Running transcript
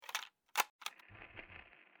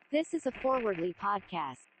This is a Forwardly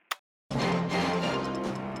podcast.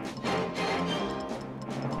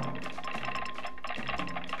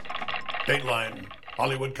 Dateline,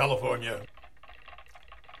 Hollywood, California.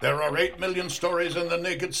 There are 8 million stories in the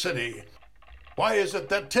naked city. Why is it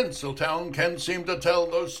that Tinseltown can't seem to tell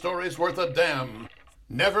those stories worth a damn?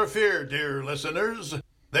 Never fear, dear listeners.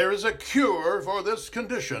 There is a cure for this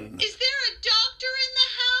condition. Is there a doctor in the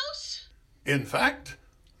house? In fact,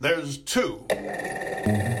 there's 2.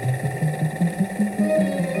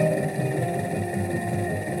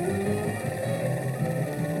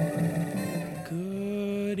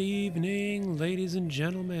 Good evening, ladies and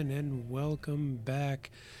gentlemen, and welcome back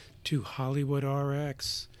to Hollywood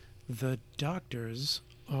RX. The doctors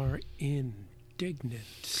are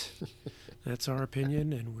indignant. That's our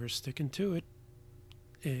opinion, and we're sticking to it.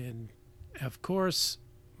 And, of course,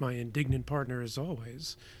 my indignant partner is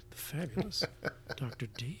always the fabulous Dr.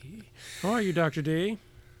 D. How are you, Dr. D?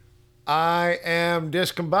 I am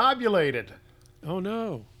discombobulated. Oh,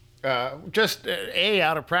 no. Just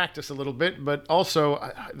out of practice a little bit, but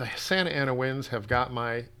also the Santa Ana winds have got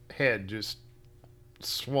my head just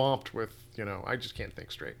swamped with, I just can't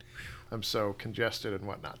think straight. I'm so congested and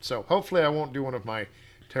whatnot. So hopefully I won't do one of my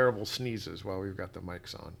terrible sneezes while we've got the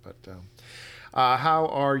mics on. But how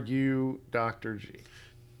are you, Dr. G?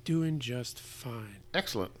 Doing just fine.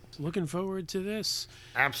 Excellent. Looking forward to this.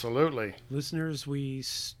 Absolutely. Listeners, we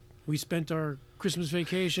spent our Christmas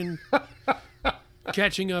vacation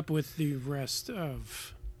catching up with the rest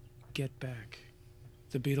of Get Back,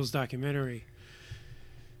 the Beatles documentary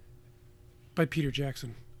by Peter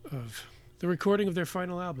Jackson of the recording of their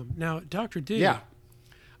final album. Now, Dr. D, Yeah.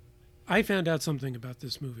 I found out something about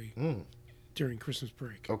this movie during Christmas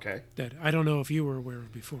break. Okay. That I don't know if you were aware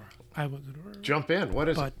of before. I wasn't aware of. Jump in. What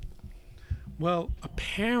is it? Well,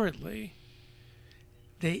 apparently,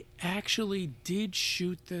 they actually did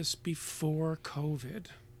shoot this before COVID.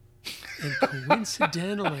 And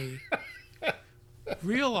coincidentally,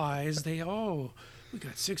 realized we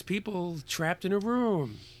got 6 people trapped in a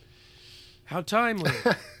room. How timely.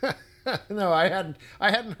 No, I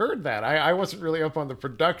hadn't heard that. I wasn't really up on the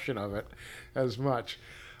production of it as much.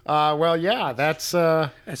 Well, yeah, that's...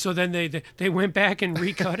 And so then they went back and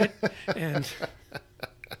recut it and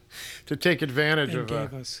to take advantage of...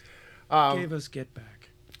 gave us Get Back.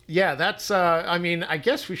 Yeah, that's... I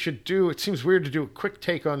guess we should do... It seems weird to do a quick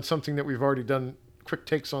take on something that we've already done quick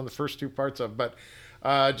takes on the first 2 parts of, but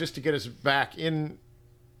just to get us back in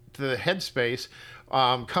the headspace,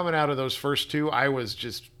 coming out of those first 2, I was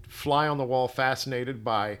just fly on the wall fascinated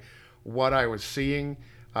by what I was seeing,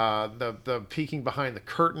 the peeking behind the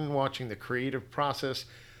curtain, watching the creative process,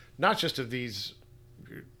 not just of these,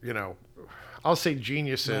 I'll say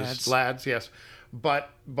geniuses, lads, yes, but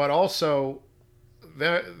also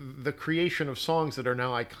the creation of songs that are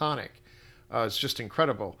now iconic. It's just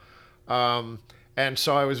incredible. And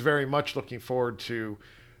so I was very much looking forward to,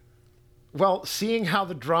 seeing how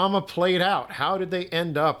the drama played out. How did they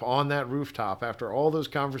end up on that rooftop after all those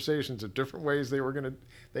conversations of different ways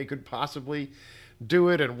they could possibly do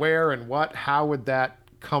it, and where and what? How would that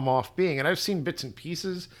come off being? And I've seen bits and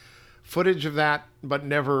pieces, footage of that, but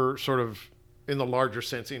never sort of in the larger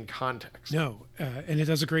sense in context. No, and it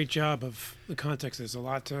does a great job of the context. There's a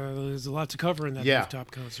lot to cover in that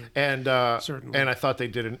rooftop concert. And certainly. And I thought they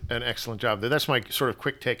did an excellent job there. That's my sort of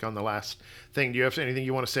quick take on the last thing. Do you have anything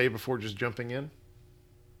you want to say before just jumping in?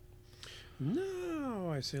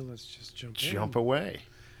 No, I say let's just jump away.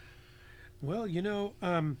 Well,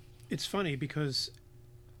 it's funny because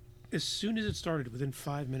as soon as it started, within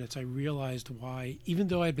 5 minutes, I realized why, even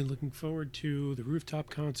though I'd been looking forward to the rooftop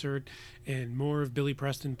concert and more of Billy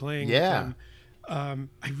Preston playing with them,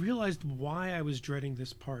 I realized why I was dreading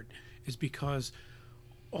this part is because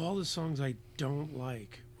all the songs I don't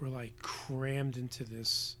like were like crammed into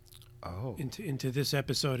this into this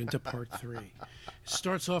episode, into part 3. It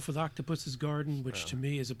starts off with Octopus's Garden, which to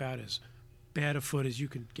me is about as bad a foot as you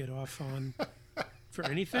can get off on for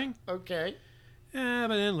anything. Okay. But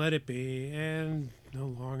then Let It Be, and The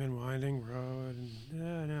Long and Winding Road,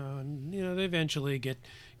 and they eventually get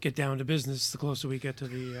down to business the closer we get to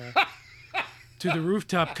the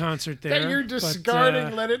rooftop concert there. That you're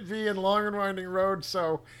discarding Let It Be and Long and Winding Road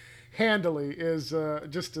so handily is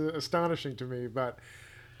just astonishing to me. But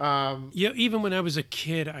even when I was a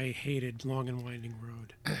kid, I hated Long and Winding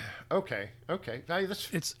Road. Okay.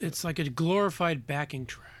 It's like a glorified backing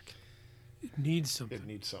track. It needs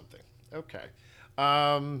something. Okay.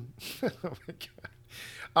 Oh my God.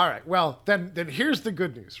 All right. Well, then here's the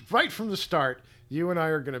good news. Right from the start, you and I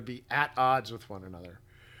are going to be at odds with one another.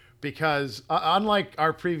 because unlike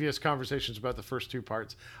our previous conversations about the first two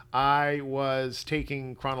parts, I was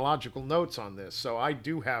taking chronological notes on this. So I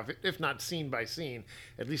do have, if not scene by scene,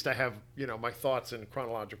 at least I have, my thoughts in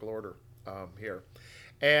chronological order here.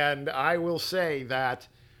 And I will say that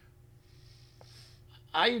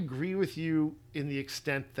I agree with you in the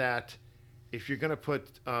extent that if you're going to put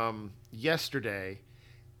Yesterday,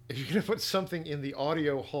 if you're going to put something in the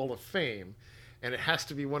Audio Hall of Fame, and it has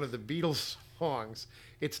to be one of the Beatles songs,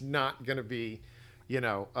 it's not going to be,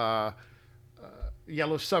 Yellow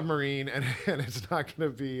Submarine, and it's not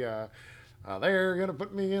going to be, they're going to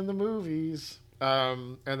put me in the movies.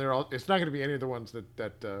 And it's not going to be any of the ones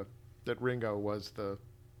that Ringo was the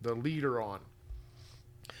leader on.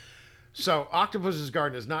 So Octopus's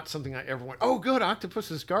Garden is not something I ever went, oh, good,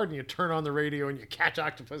 Octopus's Garden. You turn on the radio and you catch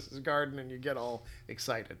Octopus's Garden and you get all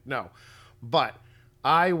excited. No. But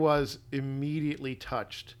I was immediately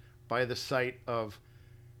touched by the sight of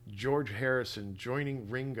George Harrison joining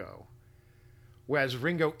Ringo, whereas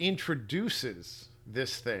Ringo introduces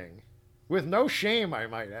this thing with no shame, I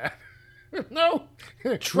might add. No.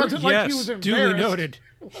 True. Wasn't like he was Yes, duly embarrassed. noted.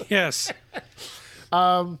 Yes.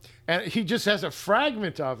 And he just has a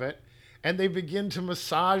fragment of it, and they begin to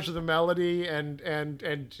massage the melody, and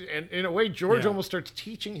in a way, George Yeah. almost starts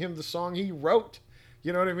teaching him the song he wrote.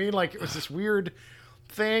 You know what I mean? Like, it was this weird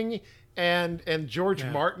thing, and George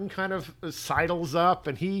Yeah. Martin kind of sidles up,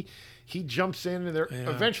 and he jumps in, and they're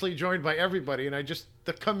eventually joined by everybody. And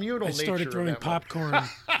the communal I nature started of throwing that moment. popcorn.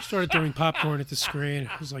 Started throwing popcorn at the screen.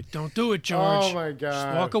 I was like, "Don't do it, George. Oh my God. Just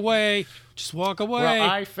walk away. Just walk away." Well,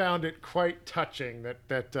 I found it quite touching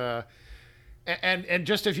and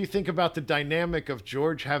just if you think about the dynamic of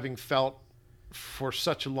George having felt for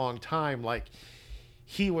such a long time, like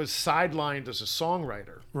he was sidelined as a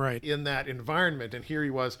songwriter Right. in that environment, and here he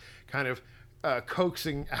was kind of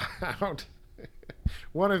coaxing out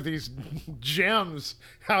one of these gems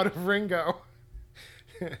out of Ringo.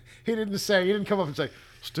 He didn't come up and say,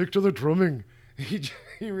 "Stick to the drumming." He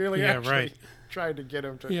really Yeah, actually right. tried to get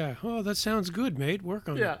him to. Yeah. Oh, that sounds good, mate. Work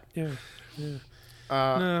on Yeah. it. Yeah.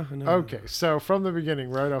 No. Okay, so from the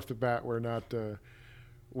beginning, right off the bat, we're not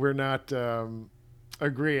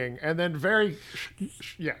agreeing, and then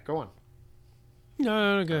go on.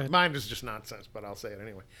 No, good. Mine is just nonsense, but I'll say it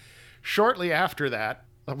anyway. Shortly after that,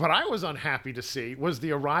 what I was unhappy to see was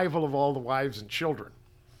the arrival of all the wives and children.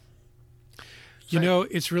 You know,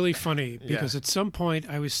 it's really funny because Yeah. at some point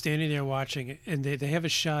I was standing there watching it, and they have a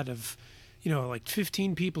shot of, like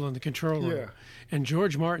 15 people in the control room, Yeah. and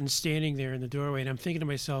George Martin's standing there in the doorway, and I'm thinking to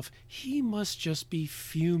myself, he must just be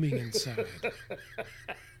fuming inside.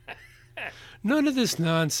 None of this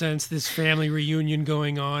nonsense, this family reunion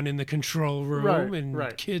going on in the control room, Right, and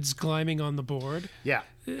right. kids climbing on the board. Yeah,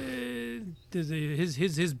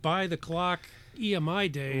 His by the clock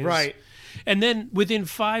EMI days. right. And then within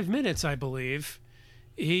 5 minutes, I believe,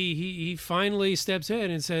 he finally steps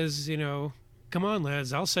in and says, come on,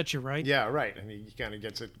 lads, I'll set you right. Yeah, right. And he kind of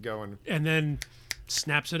gets it going. And then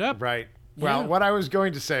snaps it up. Right. Well, Yeah. what I was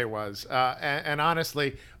going to say was, and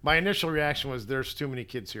honestly, my initial reaction was, there's too many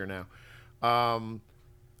kids here now.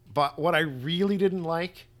 But what I really didn't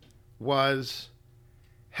like was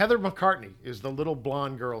Heather McCartney is the little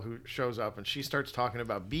blonde girl who shows up, and she starts talking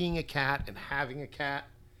about being a cat and having a cat.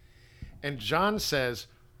 And John says,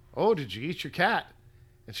 "Oh, did you eat your cat?"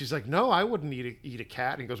 And she's like, "No, I wouldn't eat a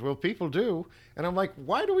cat." And he goes, "Well, people do." And I'm like,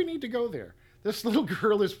 why do we need to go there? This little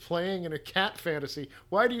girl is playing in a cat fantasy.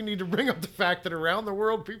 Why do you need to bring up the fact that around the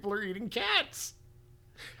world people are eating cats?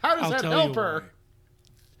 How does I'll that tell help you her? why.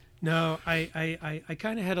 No, I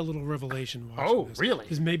kind of had a little revelation watching Oh, this. really?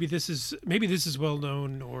 Because maybe this is well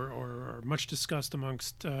known or much discussed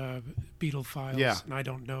amongst Beatle files, Yeah. and I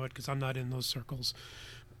don't know it because I'm not in those circles.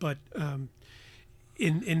 But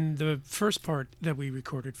in the first part that we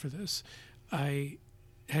recorded for this, I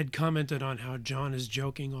had commented on how John is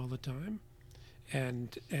joking all the time,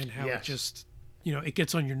 and how Yes. it just it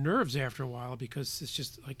gets on your nerves after a while because it's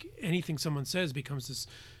just like anything someone says becomes this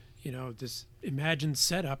this imagined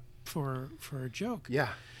setup for a joke. Yeah.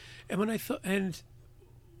 And when I thought, and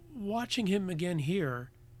watching him again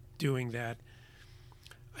here doing that,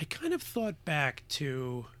 I kind of thought back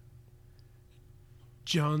to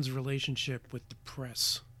John's relationship with the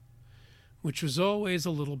press, which was always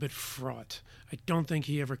a little bit fraught. I don't think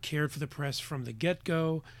he ever cared for the press from the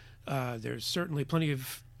get-go. There's certainly plenty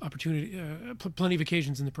of plenty of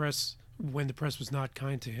occasions in the press when the press was not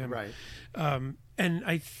kind to him. Right. And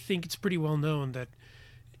I think it's pretty well known that,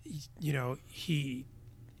 he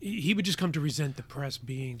would just come to resent the press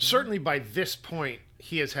being there. Certainly by this point,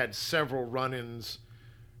 he has had several run-ins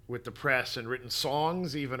with the press and written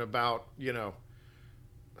songs even about,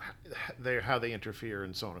 how they interfere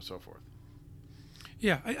and so on and so forth.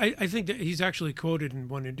 Yeah, I think that he's actually quoted in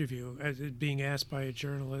one interview as being asked by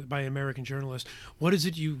an American journalist, what is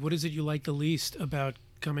it you like the least about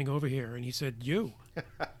coming over here? And he said, you.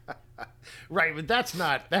 Right, but that's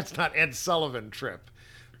not Ed Sullivan trip.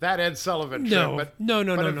 That Ed Sullivan trip. No, but, no.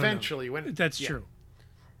 But eventually, when that's true.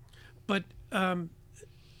 But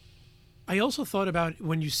I also thought about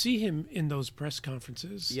when you see him in those press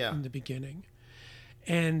conferences in the beginning,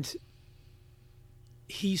 and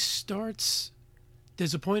he starts.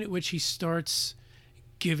 There's a point at which he starts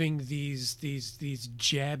giving these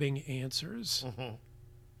jabbing answers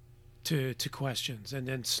to questions, and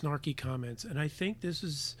then snarky comments. And I think this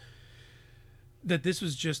was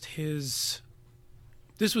just his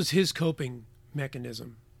coping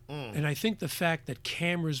mechanism. And I think the fact that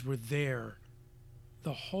cameras were there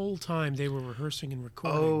the whole time they were rehearsing and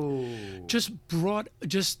recording just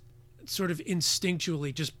sort of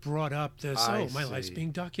instinctually just brought up this, my life's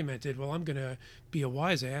being documented. Well, I'm going to be a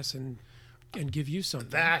wise ass and give you something.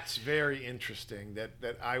 That's very interesting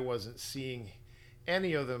that I wasn't seeing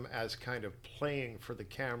any of them as kind of playing for the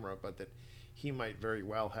camera, but that he might very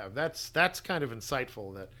well have. That's kind of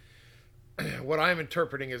insightful, that what I'm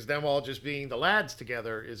interpreting as them all just being the lads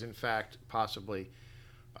together is in fact possibly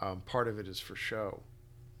part of it is for show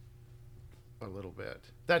a little bit.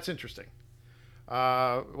 That's interesting.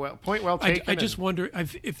 Well, point well taken. I just wonder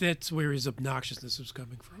if that's where his obnoxiousness was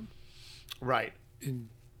coming from. Right. In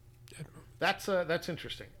that moment. That's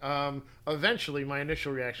interesting. Eventually, my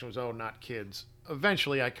initial reaction was, "Oh, not kids."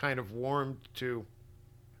 Eventually, I kind of warmed to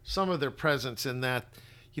some of their presence in that,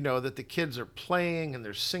 that the kids are playing and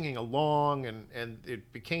they're singing along, and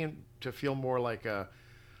it became to feel more like a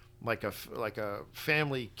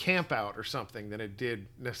family camp out or something than it did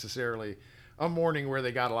necessarily a morning where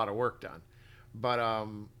they got a lot of work done. But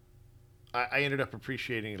I ended up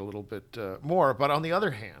appreciating it a little bit more. But on the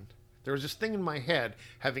other hand, there was this thing in my head,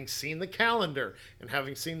 having seen the calendar and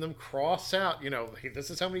having seen them cross out, hey, this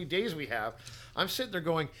is how many days we have. I'm sitting there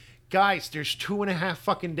going, guys, there's 2.5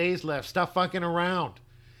 fucking days left. Stop fucking around.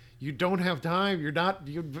 You don't have time. You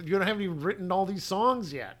haven't even written all these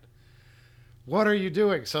songs yet. What are you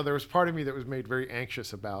doing? So there was part of me that was made very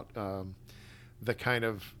anxious about the kind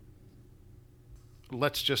of,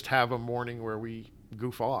 let's just have a morning where we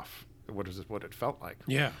goof off. What it felt like.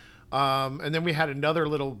 Yeah. And then we had another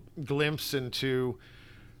little glimpse into,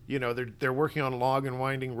 they're working on Log and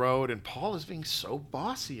Winding Road, and Paul is being so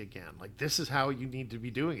bossy again. Like, this is how you need to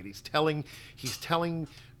be doing it. He's telling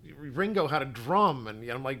Ringo how to drum, and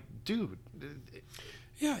I'm like, dude.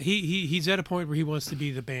 Yeah, he's at a point where he wants to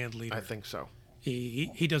be the band leader. I think so.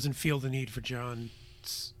 He doesn't feel the need for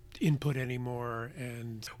John's input anymore,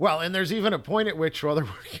 and there's even a point at which, while they're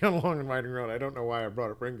working on Long and Winding Road, I don't know why I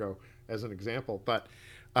brought up Ringo as an example, but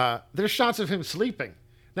there's shots of him sleeping.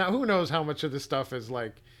 Now, who knows how much of this stuff is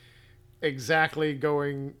like exactly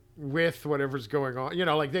going with whatever's going on?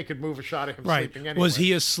 Like they could move a shot of him sleeping anyway. Was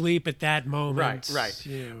he asleep at that moment? Right.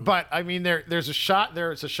 But I mean, there's a shot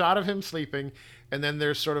of him sleeping, and then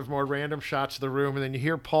there's sort of more random shots of the room, and then you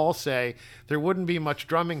hear Paul say, "There wouldn't be much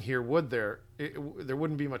drumming here, would there? There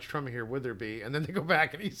wouldn't be much drumming here, would there be?" And then they go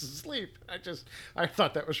back, and he's asleep. I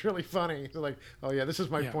thought that was really funny. They're like, "Oh yeah, this is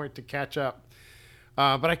my point to catch up."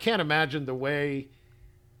 But I can't imagine the way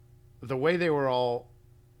they were all.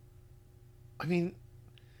 I mean,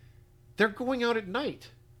 they're going out at night.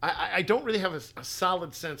 I don't really have a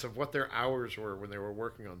solid sense of what their hours were when they were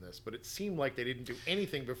working on this, but it seemed like they didn't do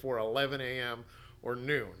anything before 11 a.m. or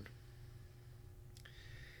noon.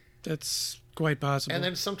 That's quite possible. And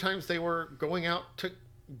then sometimes they were going out to,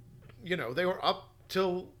 they were up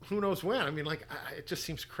till who knows when. I mean, like, it just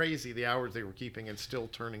seems crazy the hours they were keeping and still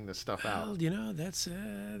turning this stuff out. Well, that's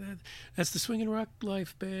the swinging rock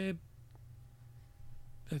life, babe.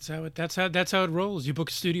 That's how it rolls. You book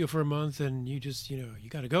a studio for a month, and you just you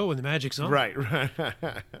got to go when the magic's on. Right.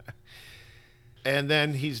 And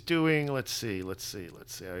then he's doing. Let's see.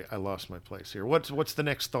 I lost my place here. What's the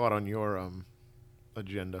next thought on your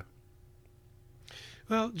agenda?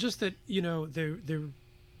 Well, just that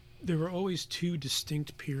there were always two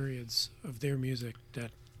distinct periods of their music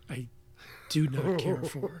that I do not care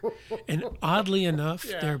for, and oddly enough,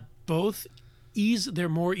 they're both they're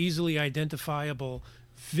more easily identifiable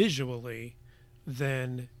visually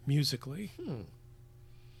than musically.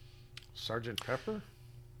 Sgt. Pepper?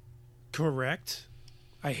 Correct.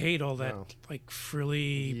 I hate all that like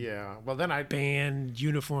frilly well then band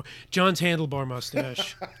uniform. John's handlebar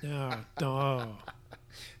mustache. Yeah.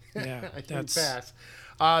 I think pass.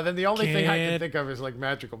 Then the only thing I can think of is like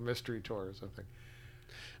Magical Mystery Tour or something.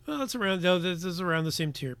 Well, it's around though. This is around the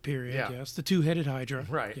same period. Yeah. Yes, the two-headed Hydra.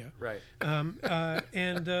 Right. Yeah. Right.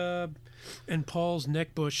 And Paul's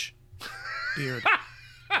neck bush beard.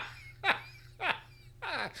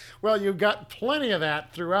 Well, you got plenty of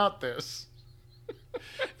that throughout this.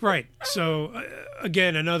 Right. So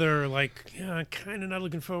again, another kind of not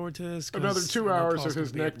looking forward to this. 'cause Another 2 I know hours Paul's of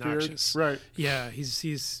his gonna be neck beard. obnoxious. Right. Yeah, he's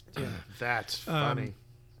yeah. That's funny.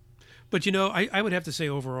 But I would have to say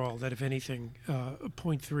overall that if anything,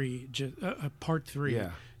 part three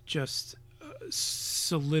Yeah. just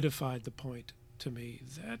solidified the point to me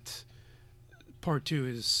that part two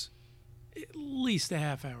is at least a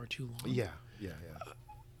half hour too long. Yeah.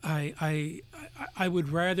 I would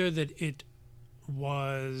rather that it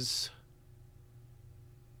was.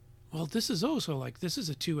 Well, this is also this is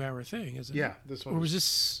a 2 hour thing, isn't it? Yeah. This one. Or was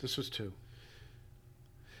this? This was 2.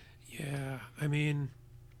 Yeah, I mean,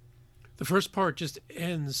 the first part just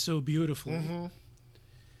ends so beautifully, and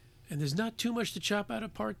there's not too much to chop out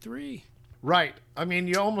of part 3. Right. I mean,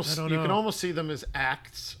 you I can don't know. almost see them as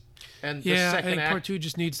acts. And Yeah, the I second think act, part 2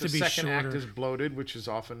 just needs the to be second shorter. act is bloated, which is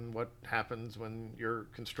often what happens when you're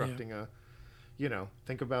constructing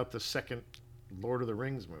think about the second Lord of the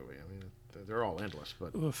Rings movie. I mean, they're all endless,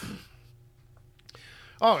 but Oof.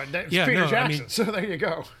 oh, and that's Yeah, Peter no, I Jackson. mean- So there you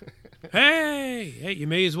go. Hey, you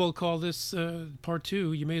may as well call this part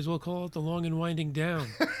 2. You may as well call it the Long and Winding Down.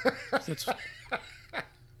 That's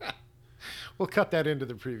We'll cut that into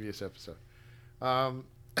the previous episode. In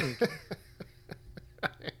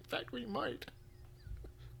fact, we might.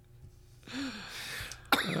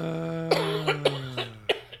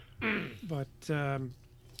 But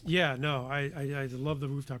yeah, no, I love the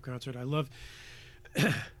rooftop concert. I love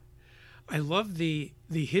the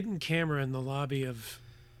hidden camera in the lobby of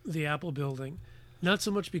the Apple building. Not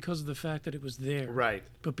so much because of the fact that it was there, Right.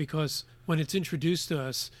 but because when it's introduced to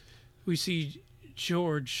us, we see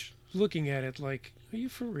George looking at it like, "Are you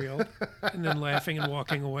for real?" and then laughing and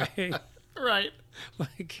walking away. Right.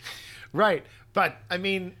 Like, Right. But I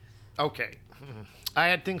mean, okay. I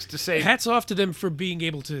had things to say. hats off to them for being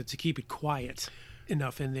able to keep it quiet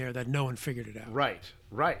enough in there that no one figured it out.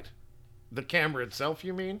 Right. The camera itself,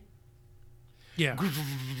 you mean? Yeah,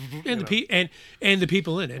 and the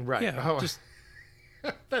people in it. Right. Yeah, Oh. just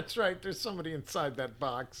That's right. There's somebody inside that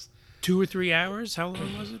box. 2 or 3 hours. How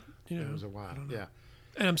long was it? It was a while. Yeah.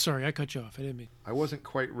 And I'm sorry, I cut you off. I didn't mean. I wasn't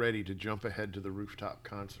quite ready to jump ahead to the rooftop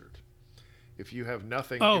concert. If you have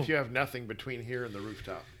nothing, Oh. if you have nothing between here and the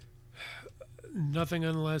rooftop. Nothing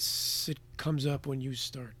unless it comes up when you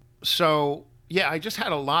start. So yeah, I just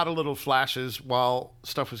had a lot of little flashes while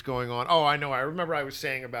stuff was going on. Oh, I know. I remember I was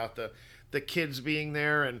saying about the kids being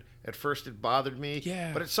there, and at first it bothered me.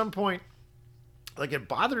 Yeah. But at some point, it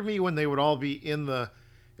bothered me when they would all be in the.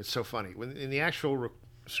 It's so funny when in the actual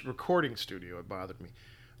recording studio, it bothered me,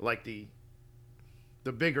 like the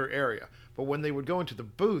bigger area. But when they would go into the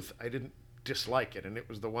booth, I didn't dislike it, and it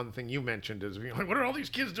was the one thing you mentioned is like, what are all these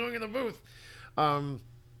kids doing in the booth? And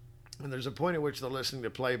there's a point at which they're listening to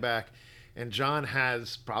playback, and John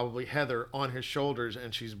has probably Heather on his shoulders,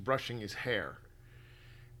 and she's brushing his hair.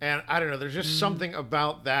 And I don't know, there's just something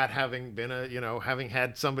about that, having been having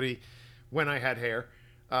had somebody when I had hair.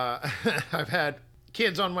 I've had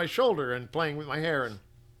kids on my shoulder and playing with my hair, and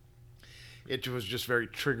it was just very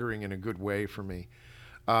triggering in a good way for me.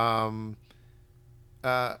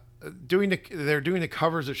 They're doing the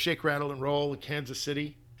covers of Shake, Rattle, and Roll in Kansas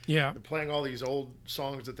City. Yeah. They're playing all these old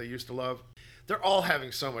songs that they used to love. They're all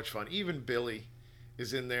having so much fun. Even Billy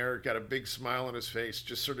is in there, got a big smile on his face,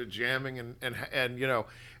 just sort of jamming and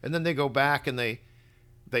then they go back and they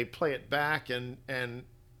play it back and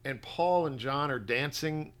Paul and John are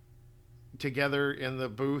dancing together in the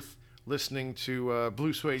booth, listening to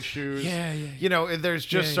Blue Suede Shoes. Yeah. There's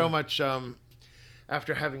just so Yeah. much.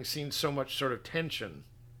 After having seen so much sort of tension,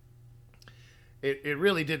 it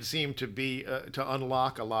really did seem to be to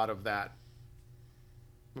unlock a lot of that.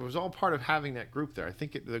 It was all part of having that group there. I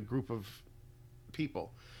think the group of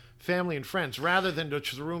people, family and friends, rather than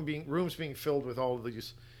just rooms being filled with all of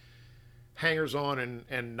these hangers-on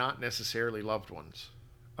and not necessarily loved ones.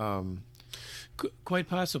 Quite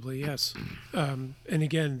possibly, yes. And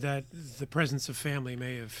again, that the presence of family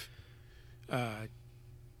may have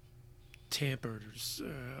tampered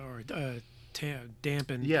or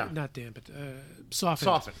dampened, not dampened,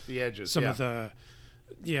 softened the edges. some yeah. of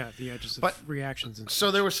the edges But- of reactions. And So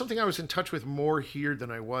there was something I was in touch with more here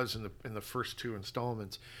than I was in the first 2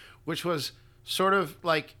 installments, which was sort of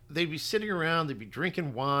like they'd be sitting around, they'd be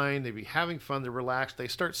drinking wine, they'd be having fun, they're relaxed. They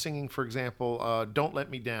start singing, for example, "Don't Let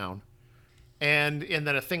Me Down," and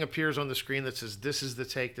then a thing appears on the screen that says, "This is the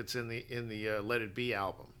take that's in the Let It Be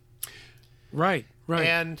album." Right.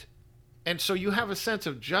 And so you have a sense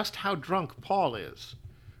of just how drunk Paul is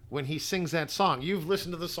when he sings that song. You've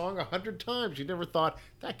listened to the song 100 times. You never thought,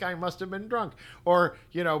 that guy must have been drunk. Or,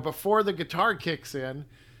 before the guitar kicks in,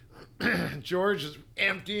 George is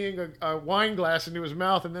emptying a wine glass into his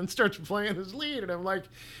mouth and then starts playing his lead. And I'm like,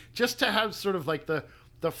 just to have sort of like the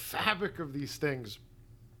fabric of these things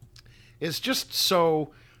is just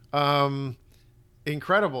so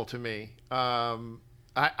incredible to me. I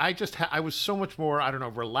was so much more,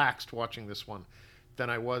 relaxed watching this one than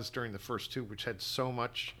I was during the first two, which had so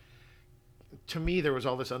much. To me, there was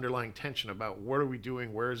all this underlying tension about what are we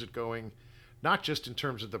doing, where is it going, not just in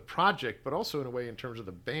terms of the project, but also in a way in terms of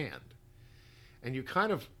the band. And you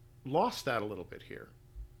kind of lost that a little bit here.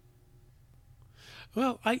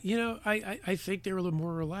 Well, I think they were a little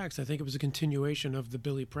more relaxed. I think it was a continuation of the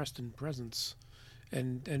Billy Preston presence,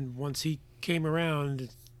 and once he came around,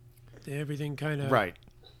 everything kind of right.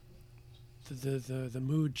 The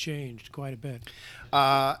mood changed quite a bit.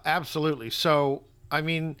 Absolutely. So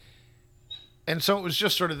and so it was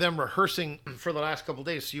just sort of them rehearsing for the last couple of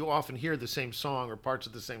days. So you often hear the same song or parts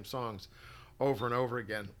of the same songs over and over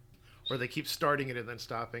again, or they keep starting it and then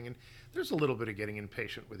stopping. And there's a little bit of getting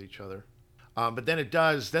impatient with each other. But then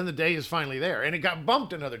then the day is finally there. And it got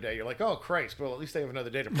bumped another day. You're like, oh, Christ. Well, at least they have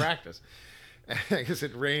another day to practice. I guess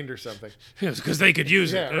it rained or something. Yes, because they could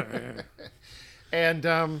use it. And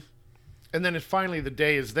then finally the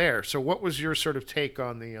day is there. So what was your sort of take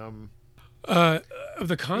on the... of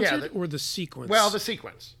the concert or the sequence? Well, the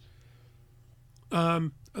sequence.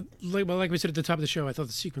 Like we said at the top of the show, I thought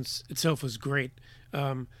the sequence itself was great.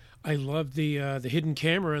 I loved the hidden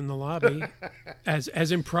camera in the lobby,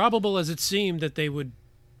 as improbable as it seemed that they would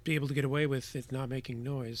be able to get away with it not making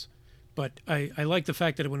noise. But I like the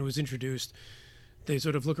fact that when it was introduced, they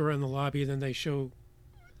sort of look around the lobby and then they show,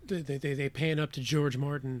 they pan up to George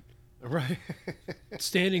Martin, right,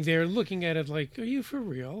 standing there looking at it like, "Are you for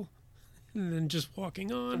real?" And then just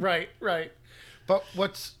walking on. Right. But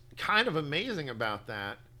what's kind of amazing about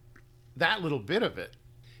that little bit of it,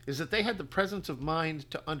 is that they had the presence of mind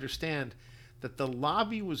to understand that the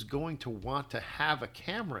lobby was going to want to have a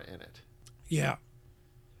camera in it. Yeah.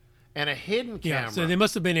 And a hidden camera. Yeah, so they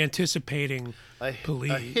must have been anticipating a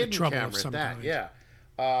hidden trouble camera of some at that, kind.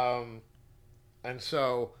 Yeah. And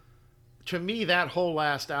so, to me, that whole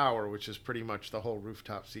last hour, which is pretty much the whole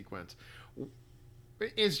rooftop sequence,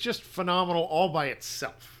 is just phenomenal all by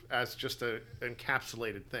itself as just an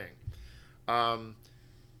encapsulated thing.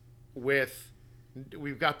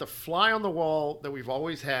 We've got the fly on the wall that we've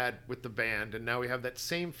always had with the band, and now we have that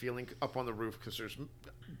same feeling up on the roof because there's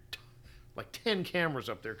like 10 cameras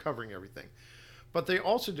up there covering everything. But they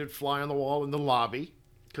also did fly on the wall in the lobby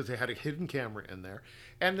because they had a hidden camera in there,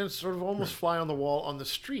 and then sort of almost fly on the wall on the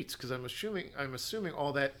streets because I'm assuming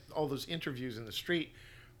all those interviews in the street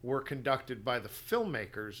were conducted by the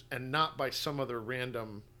filmmakers and not by some other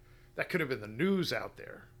random that could have been the news out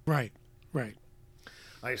there. Right.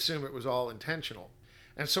 I assume it was all intentional.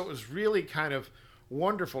 And so it was really kind of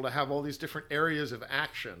wonderful to have all these different areas of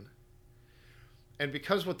action. And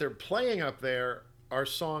because what they're playing up there are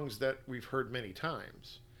songs that we've heard many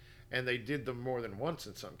times, and they did them more than once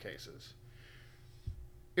in some cases,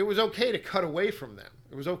 it was okay to cut away from them.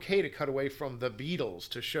 It was okay to cut away from the Beatles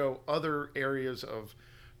to show other areas of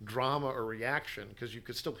drama or reaction, because you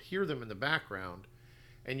could still hear them in the background,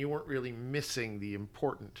 and you weren't really missing the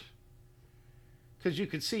important... Because you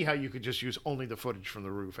could see how you could just use only the footage from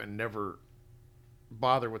the roof and never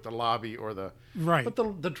bother with the lobby or the... Right. But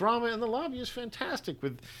the drama in the lobby is fantastic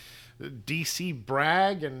with DC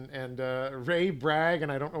Bragg and Ray Bragg,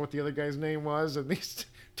 and I don't know what the other guy's name was, and these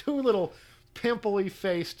two little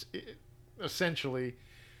pimply-faced, essentially,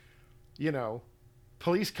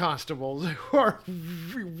 police constables who are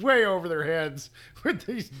way over their heads with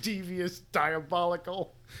these devious,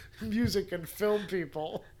 diabolical music and film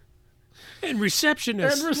people. And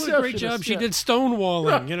receptionist. What a great job she did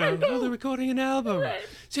stonewalling, Oh, they're recording an album. Right.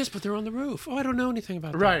 Yes, but they're on the roof. Oh, I don't know anything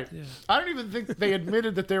about that. Right. Yeah. I don't even think they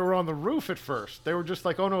admitted that they were on the roof at first. They were just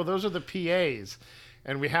like, oh, no, those are the PAs.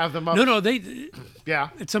 And we have them up. No, they... Yeah.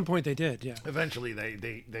 At some point they did, yeah. Eventually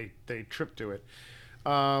they tripped to it.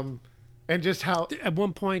 And just how... At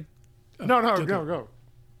one point... Go.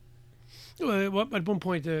 Well, at one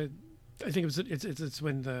point... I think it's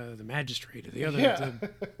when the magistrate or the other,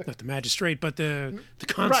 not the magistrate, but the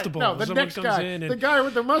constable. Right, no, the next guy, in the guy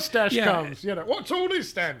with the mustache comes. What's all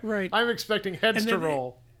this then? Right. I'm expecting heads to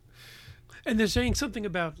roll. And they're saying something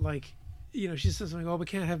about she says like, oh, we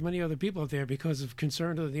can't have many other people out there because of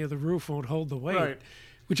concern that the roof won't hold the weight. Right.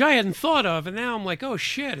 Which I hadn't thought of, and now I'm like, oh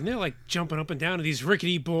shit! And they're like jumping up and down to these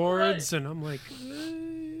rickety boards, and I'm like.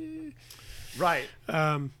 Right.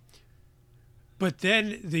 But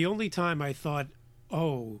then the only time I thought,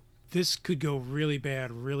 oh, this could go really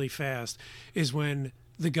bad really fast is when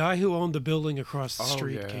the guy who owned the building across the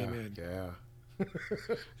street came in. Yeah.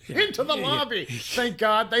 Into the lobby. Thank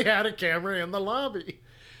God they had a camera in the lobby.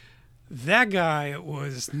 That guy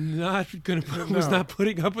was not not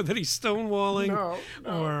putting up with any stonewalling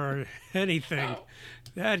or anything. No.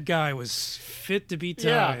 That guy was fit to be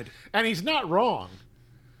tied. Yeah. And he's not wrong.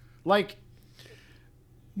 Like,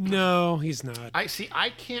 no, he's not. I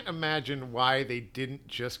can't imagine why they didn't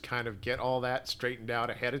just kind of get all that straightened out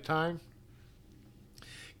ahead of time.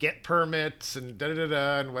 Get permits and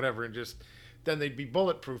da-da-da-da and whatever, and just then they'd be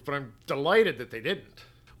bulletproof. But I'm delighted that they didn't.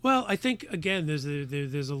 Well, I think again, there's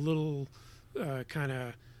a little kind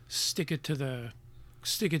of stick it to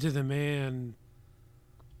the man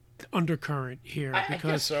undercurrent here, because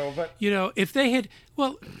I guess so, but if they had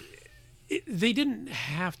they didn't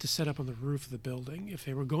have to set up on the roof of the building if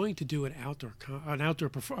they were going to do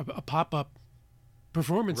a pop-up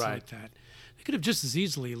performance like that. They could have just as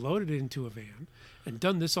easily loaded it into a van and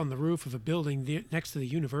done this on the roof of a building next to the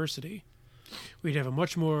university. We'd have a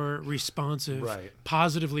much more responsive,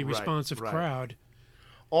 positively responsive crowd.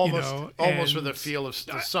 Almost with a feel of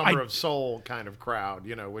the Summer of Soul kind of crowd,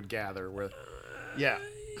 would gather with. Yeah.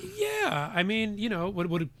 Yeah, I mean,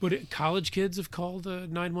 would college kids have called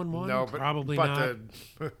 911? No, probably not.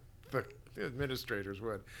 The administrators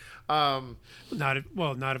would. Not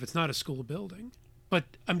if it's not a school building. But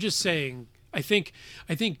I'm just saying, I think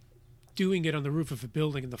doing it on the roof of a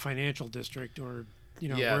building in the financial district or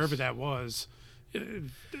wherever that was.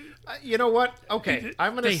 You know what? Okay,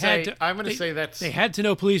 I'm going to say that's. They had to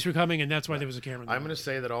know police were coming, and that's why there was a camera. I'm going to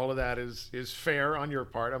say that all of that is fair on your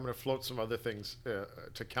part. I'm going to float some other things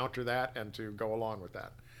to counter that and to go along with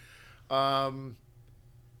that, or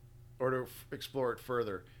to explore it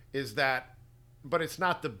further. Is that, but it's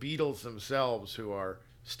not the Beatles themselves who are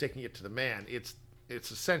sticking it to the man. It's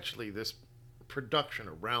essentially this production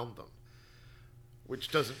around them,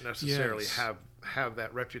 which doesn't necessarily have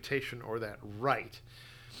that reputation or that right.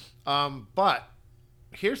 But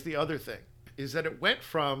here's the other thing, is that it went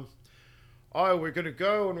from, we're going to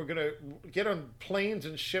go and we're going to get on planes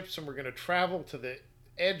and ships and we're going to travel to the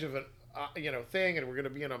edge of a thing and we're going to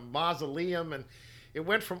be in a mausoleum, and it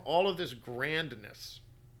went from all of this grandness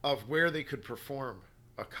of where they could perform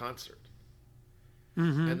a concert.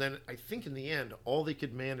 Mm-hmm. And then I think in the end, all they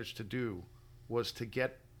could manage to do was to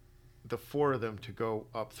get the four of them to go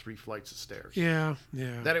up 3 flights of stairs. Yeah.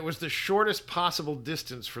 That it was the shortest possible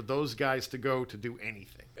distance for those guys to go to do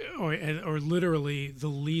anything. Or literally the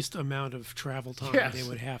least amount of travel time they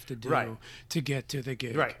would have to do to get to the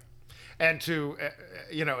gig. Right. And to,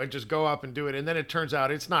 and just go up and do it. And then it turns out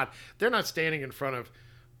they're not standing in front of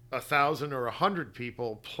 1,000 or 100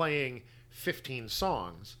 people playing 15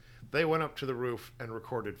 songs. They went up to the roof and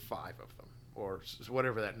recorded 5 of them, or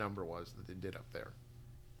whatever that number was that they did up there.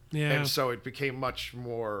 Yeah. And so it became much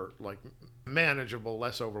more like manageable,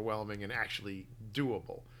 less overwhelming, and actually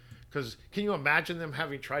doable. Because can you imagine them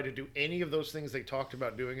having tried to do any of those things they talked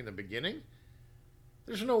about doing in the beginning?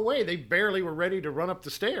 There's no way. They barely were ready to run up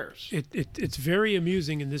the stairs. It's very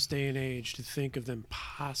amusing in this day and age to think of them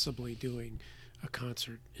possibly doing a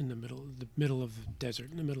concert in the middle of the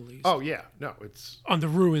desert in the Middle East. Oh yeah, no, it's on the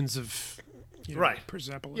ruins of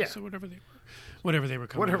Persepolis or whatever they were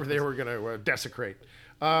coming. Whatever they were going to desecrate.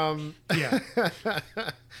 Yeah.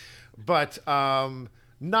 But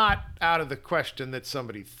not out of the question that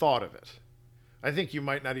somebody thought of it. I think you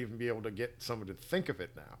might not even be able to get someone to think of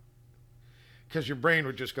it now, because your brain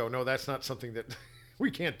would just go, no, that's not something that we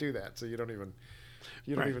can't do that. So you don't even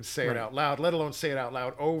say it out loud, let alone say it out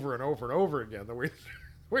loud over and over and over again the way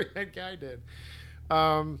that guy did.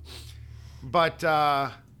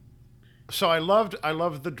 So I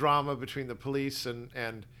loved the drama between the police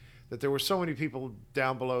and that there were so many people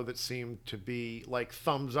down below that seemed to be like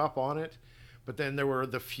thumbs up on it. But then there were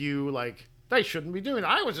the few like, they shouldn't be doing it.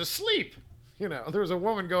 I was asleep. There was a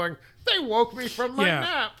woman going, they woke me from my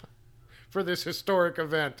nap for this historic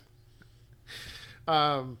event.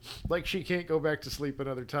 Like she can't go back to sleep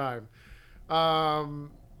another time. But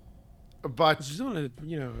she's on a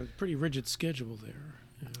pretty rigid schedule there.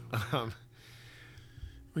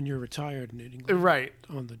 When you're retired in England, right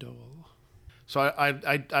on the dole. So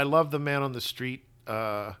I love the man on the street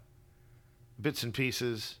bits and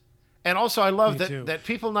pieces, and also I love that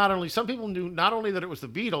people some people knew not only that it was the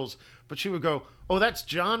Beatles, but she would go, oh, that's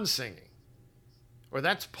John singing, or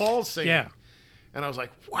that's Paul singing. Yeah. And I was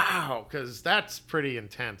like, wow, because that's pretty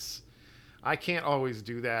intense. I can't always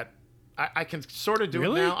do that. I can sort of do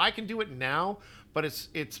it now. I can do it now, but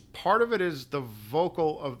it's part of it is the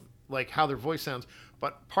vocal of like how their voice sounds,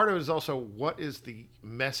 but part of it is also what is the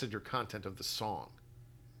message or content of the song.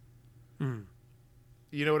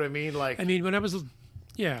 You know what I mean? Like, I mean, when I was,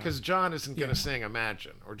 yeah, because John isn't going to sing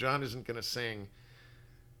Imagine, or John isn't going to sing.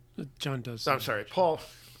 John does. I'm sorry, Paul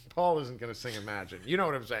isn't going to sing Imagine. You know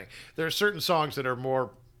what I'm saying? There are certain songs that are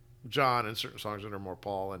more John and certain songs that are more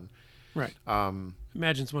Paul. And right.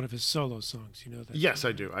 Imagine's one of his solo songs. You know that. Yes,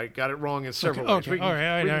 I do. I got it wrong in several ways. Okay. We can, All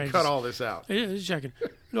right. we can cut all this out. Yeah, just checking.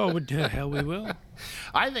 No, what the hell we will.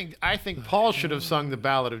 I think Paul should have sung the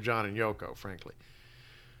Ballad of John and Yoko, frankly.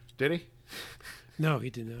 Did he? No, he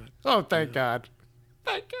did not. Oh, thank God.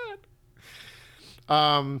 Thank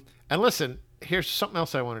God. And listen, here's something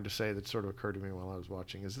else I wanted to say that sort of occurred to me while I was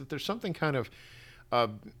watching, is that there's something kind of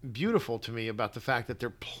beautiful to me about the fact that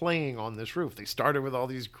they're playing on this roof. They started with all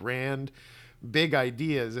these grand, big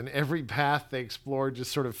ideas, and every path they explored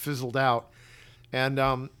just sort of fizzled out.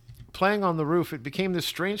 And playing on the roof, it became this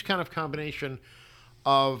strange kind of combination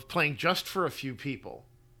of playing just for a few people.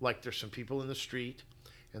 Like there's some people in the street,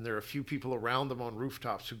 and there are a few people around them on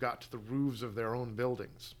rooftops who got to the roofs of their own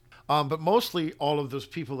buildings. But mostly all of those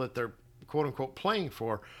people that they're quote-unquote playing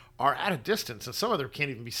for are at a distance, and some of them can't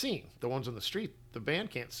even be seen. The ones on the street, the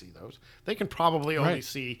band can't see those. They can probably only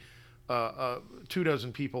see 24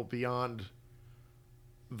 people beyond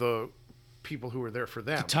the people who were there for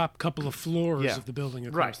them. The top couple of floors of the building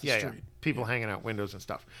across the street. Yeah. People hanging out windows and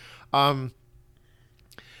stuff.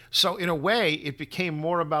 So in a way, it became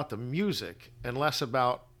more about the music and less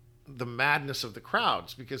about the madness of the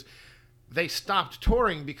crowds, because they stopped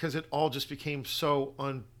touring because it all just became so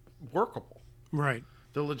unworkable. Right.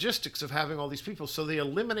 The logistics of having all these people. So they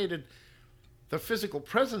eliminated the physical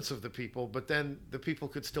presence of the people, but then the people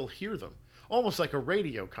could still hear them. Almost like a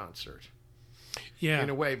radio concert. Yeah. In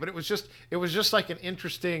a way. But it was just like an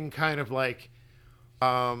interesting kind of like,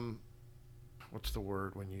 what's the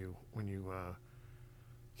word when you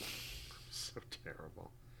so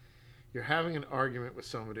terrible. You're having an argument with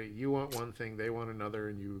somebody. You want one thing, they want another,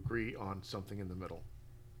 and you agree on something in the middle.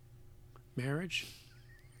 Marriage?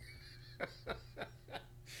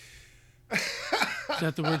 Is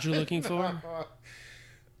that the word you're looking for?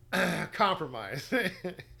 Compromise. Yeah.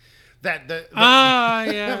 The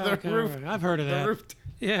Okay, roof. right. I've heard of that.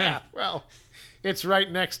 Yeah. Well, it's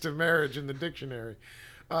right next to marriage in the dictionary.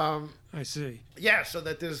 I see. Yeah, so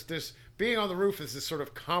that there's this being on the roof is this sort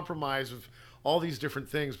of compromise of all these different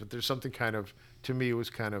things, but there's something kind of, to me,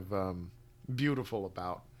 was kind of beautiful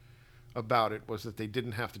about it, was that they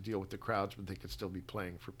didn't have to deal with the crowds, but they could still be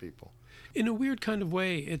playing for people. In a weird kind of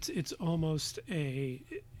way, it almost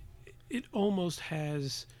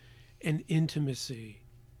has an intimacy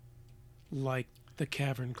like the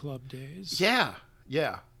Cavern Club days. Yeah.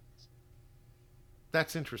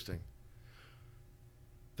 That's interesting.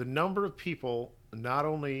 The number of people, not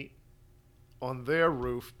only on their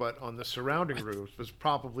roof, but on the surrounding roofs, was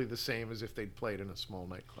probably the same as if they'd played in a small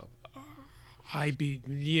nightclub.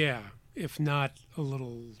 If not a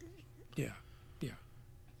little, yeah.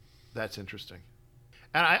 That's interesting.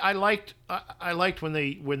 And I liked when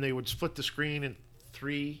they would split the screen in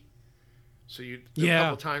three. So a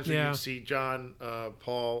couple of times when you'd see John,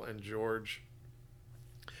 Paul, and George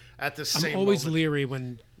at the same. I'm always moment. leery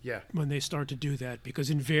when they start to do that, because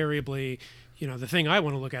invariably, the thing I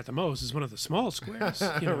want to look at the most is one of the small squares.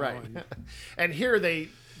 Right. And here they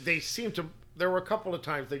seem to. There were a couple of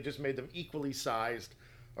times they just made them equally sized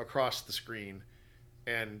across the screen,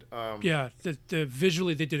 and the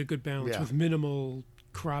visually they did a good balance with minimal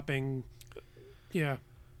cropping. Yeah,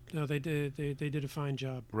 no, they did a fine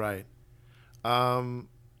job. Right. And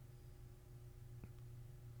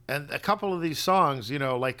a couple of these songs,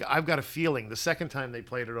 like I've Got a Feeling, the second time they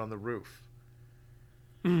played it on the roof.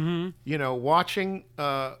 Mm-hmm. Watching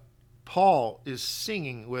Paul is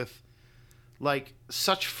singing with like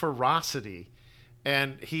such ferocity,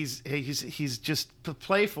 and he's just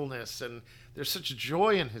playfulness, and there's such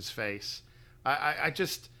joy in his face.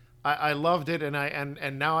 I loved it,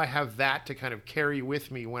 and now I have that to kind of carry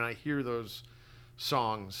with me when I hear those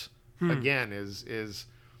songs again. Is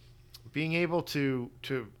being able to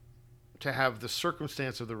have the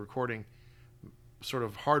circumstance of the recording sort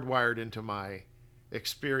of hardwired into my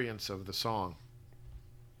experience of the song.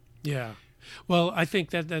 Yeah. Well, I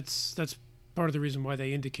think that's part of the reason why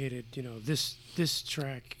they indicated, this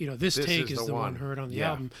track, this take is the one heard on the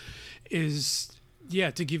album, is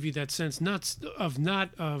to give you that sense not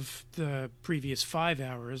of the previous 5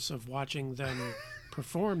 hours of watching them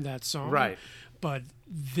perform that song, right? But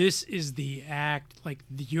this is the act, like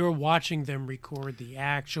you're watching them record the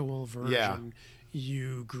actual version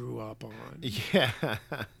you grew up on. Yeah.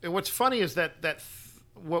 And what's funny is that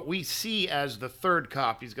what we see as the third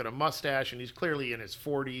cop. He's got a mustache and he's clearly in his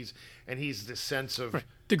 40s, and he's this sense of Right.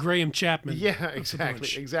 The Graham Chapman. yeah, of the exactly,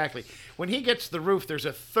 bunch. exactly. When he gets to the roof, there's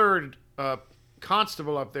a third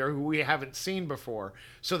constable up there who we haven't seen before.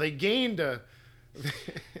 So they gained a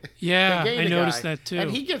Yeah, they gained I a noticed guy. that too.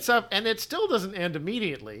 And he gets up, and it still doesn't end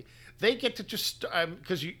immediately. They get to just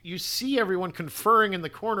because you see everyone conferring in the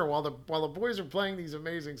corner while the boys are playing these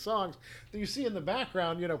amazing songs. You see in the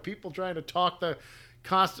background, people trying to talk the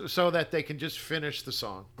cost so that they can just finish the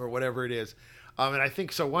song or whatever it is. And I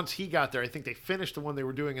think so. Once he got there, I think they finished the one they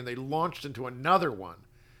were doing and they launched into another one.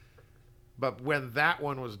 But when that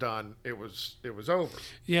one was done, it was over.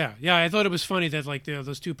 Yeah. I thought it was funny that like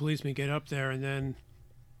those two policemen get up there and then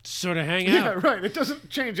sort of hang Yeah, out. right. It doesn't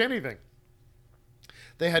change anything.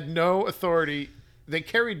 They had no authority. They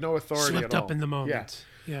carried no authority Slipped at all. up in the moment.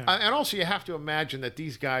 Yeah. And also, you have to imagine that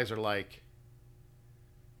these guys are like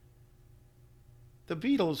the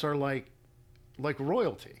Beatles are like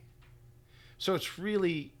royalty. So it's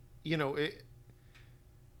really, they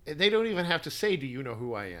don't even have to say, "Do you know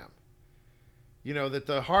who I am?" That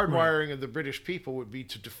the hardwiring of the British people would be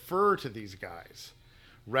to defer to these guys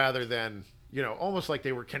rather than, almost like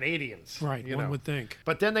they were Canadians. Right. One would think.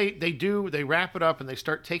 But then they wrap it up and they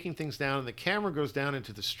start taking things down, and the camera goes down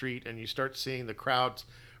into the street and you start seeing the crowds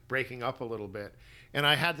breaking up a little bit. And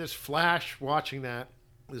I had this flash watching that,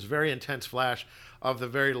 this very intense flash of the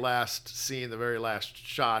very last scene, the very last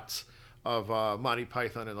shots of Monty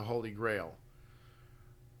Python and the Holy Grail,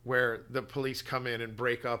 where the police come in and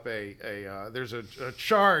break up there's a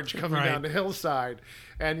charge coming Right. down the hillside,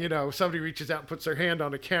 and somebody reaches out and puts their hand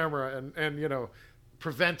on the camera and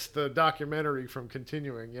prevents the documentary from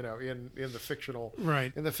continuing in the fictional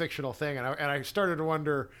Right. in the fictional thing. And I started to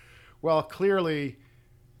wonder, well, clearly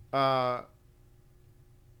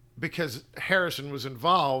because Harrison was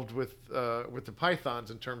involved with the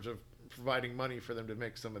Pythons in terms of providing money for them to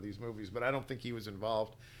make some of these movies, but I don't think he was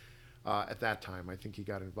involved at that time. I think he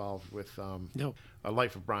got involved with No, A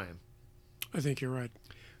Life of Brian, I think you're right.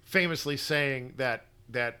 famously saying that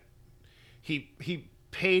he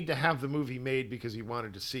paid to have the movie made because he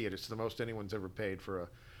wanted to see it. It's the most anyone's ever paid for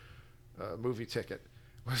a movie ticket,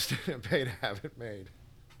 was to pay to have it made.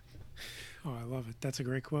 Oh, I love it. That's a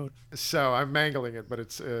great quote. So I'm mangling it, but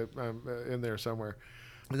it's in there somewhere.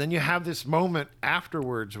 And then you have this moment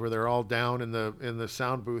afterwards where they're all down in the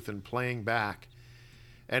sound booth and playing back.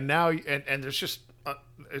 And now, and there's just,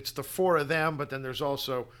 it's the four of them, but then there's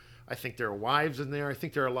also, I think there are wives in there. I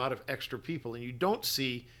think there are a lot of extra people. And you don't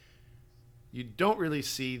really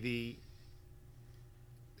see the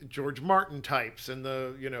George Martin types and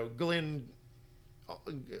the, Glenn,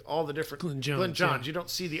 all the different Glenn Johns, Glenn Johns. yeah. You don't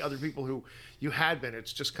see the other people who you had been.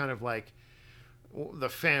 It's just kind of like the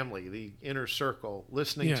family, the inner circle,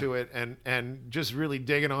 listening Yeah. to it and just really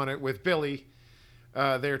digging on it with Billy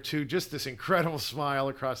there too. Just this incredible smile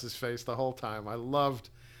across his face the whole time. I loved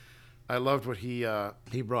what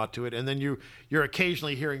he brought to it. And then you're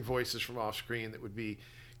occasionally hearing voices from off screen that would be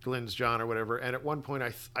Glenn's John or whatever. And at one point,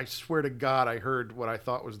 I swear to God, I heard what I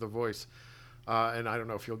thought was the voice, and I don't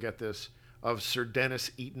know if you'll get this, of Sir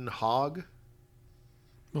Dennis Eaton Hogg.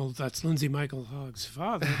 Well, that's Lindsay Michael Hogg's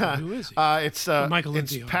father. Who is he? It's Michael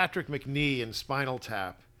it's Lindsay Hogg. Patrick McNee in Spinal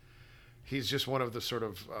Tap. He's just one of the sort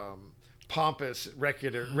of pompous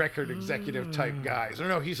record executive type guys.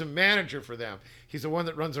 No, he's a manager for them. He's the one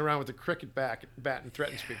that runs around with the cricket bat and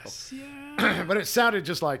threatens people. Yeah. But it sounded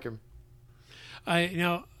just like him.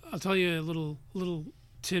 I'll tell you a little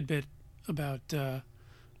tidbit about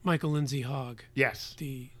Michael Lindsay Hogg, Yes.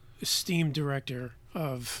 the esteemed director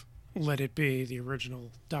of Let It Be, the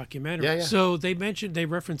original documentary. Yeah. So they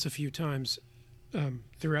reference a few times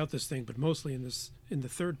throughout this thing, but mostly in the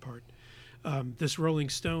third part, this Rolling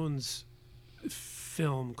Stones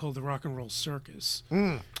film called The Rock and Roll Circus.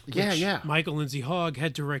 Yeah. Michael Lindsay Hogg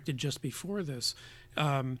had directed just before this.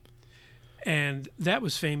 And that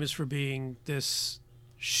was famous for being this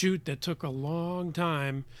shoot that took a long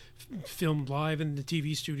time, filmed live in the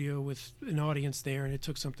TV studio with an audience there, and it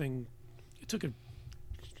took I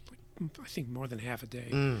think more than half a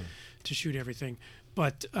day to shoot everything.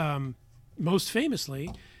 But most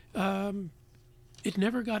famously, it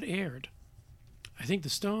never got aired. I think the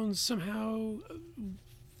Stones somehow,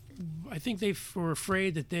 I think they were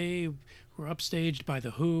afraid that they were upstaged by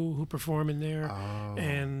The Who perform in there. Oh.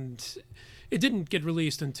 And it didn't get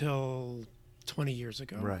released until 20 years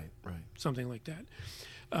ago. Right. Something like that.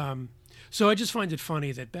 So I just find it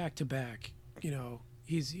funny that back to back,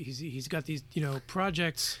 he's got these,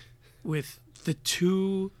 projects with the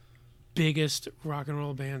two biggest rock and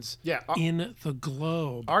roll bands Yeah, in the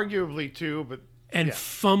globe. Arguably too, but and Yeah.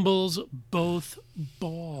 fumbles both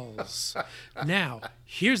balls. Now,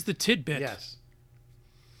 here's the tidbit. Yes.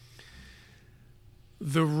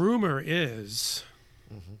 The rumor is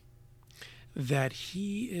that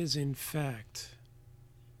he is, in fact,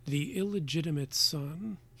 the illegitimate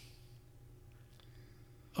son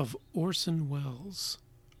of Orson Welles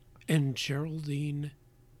and Geraldine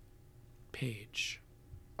Page.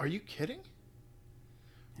 Are you kidding?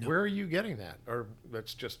 Where are you getting that? Or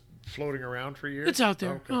that's just floating around for years? It's out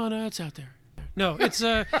there. Okay. Oh no, it's out there. No, it's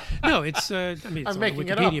I mean, it's I'm on the making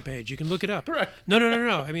it Wikipedia up. page. You can look it up. Right. No.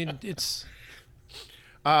 I mean, it's.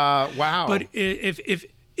 Wow. But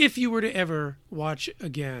if you were to ever watch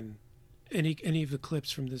again any of the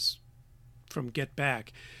clips from Get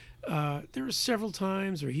Back, there are several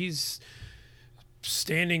times where he's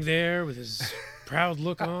standing there with his proud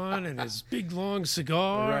look on and his big long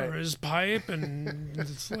cigar Right. or his pipe,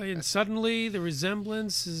 and suddenly the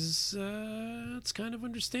resemblance is it's kind of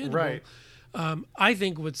understandable. Right. I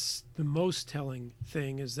think what's the most telling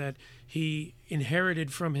thing is that he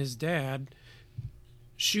inherited from his dad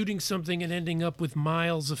shooting something and ending up with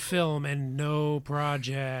miles of film and no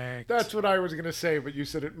project. That's what I was going to say, but you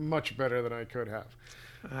said it much better than I could have.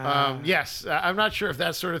 Yes, I'm not sure if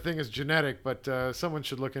that sort of thing is genetic, but someone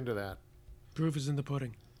should look into that. Proof is in the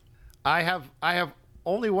pudding. I have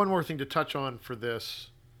only one more thing to touch on for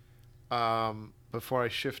this before I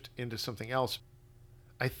shift into something else.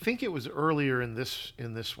 I think it was earlier in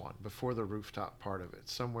this one, before the rooftop part of it,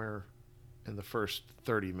 somewhere in the first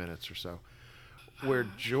 30 minutes or so, where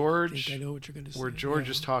George, I think I know what you're going to say. where George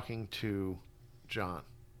Yeah. is talking to John,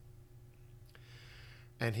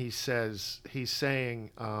 and he's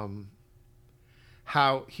saying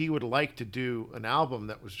how he would like to do an album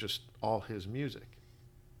that was just all his music.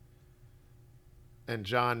 And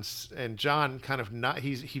John kind of not,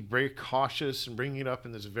 he's very cautious and bringing it up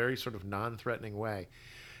in this very sort of non-threatening way.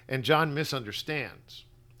 And John misunderstands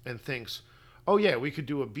and thinks, oh yeah, we could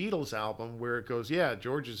do a Beatles album where it goes, yeah,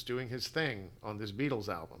 George is doing his thing on this Beatles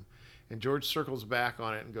album. And George circles back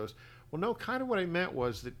on it and goes, well, no, kind of what I meant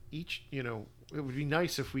was that each, it would be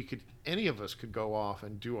nice if any of us could go off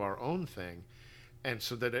and do our own thing. And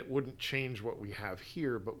so that it wouldn't change what we have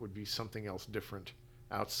here, but would be something else different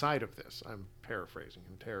outside of this. I'm paraphrasing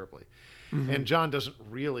him terribly. And John doesn't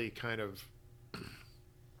really kind of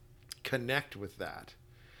connect with that.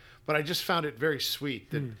 But I just found it very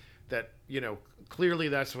sweet that clearly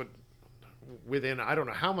that's what, within I don't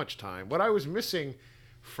know how much time, what I was missing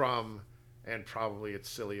from, and probably it's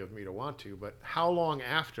silly of me to want to, but how long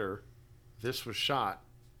after this was shot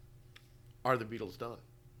are the Beatles done?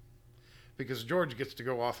 Because George gets to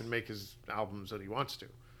go off and make his albums that he wants to.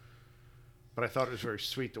 But I thought it was very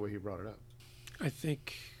sweet the way he brought it up. I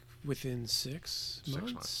think within 6 months.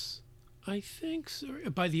 6 months. I think so.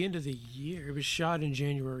 By the end of the year. It was shot in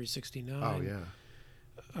January 69. Oh,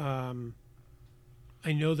 yeah.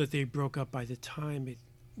 I know that they broke up by the time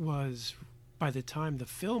the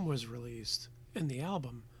film was released and the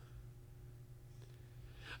album.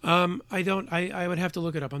 I would have to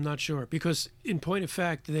look it up. I'm not sure, because in point of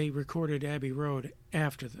fact, they recorded Abbey Road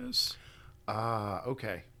after this,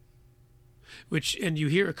 Okay. and you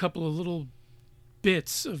hear a couple of little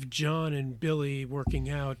bits of John and Billy working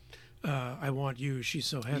out. I want you. She's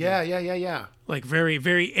so heavy. Yeah. Like very,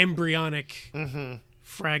 very embryonic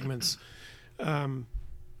fragments.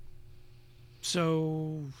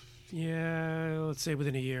 So, yeah, let's say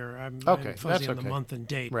within a year. I'm Okay, fuzzy that's on the okay. month and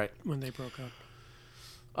date Right. when they broke up.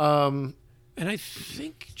 And I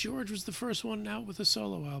think George was the first one out with a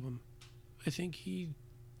solo album. I think he...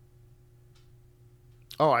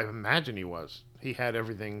 Oh, I imagine he was. He had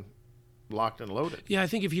everything locked and loaded. Yeah, I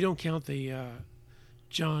think if you don't count the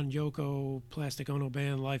John Yoko Plastic Ono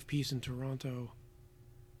Band Live Peace in Toronto,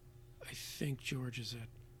 I think George is it.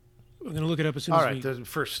 I'm going to look it up as soon All as right, we the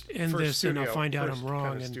first end first this, and I'll studio- find out first I'm wrong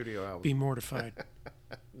kind of and studio album. be mortified.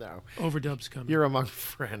 No, Overdub's coming. you're among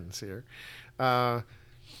friends here.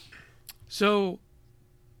 So,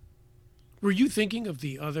 were you thinking of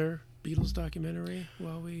the other Beatles documentary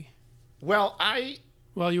Well,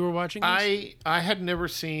 while you were watching this? I had never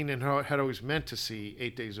seen and had always meant to see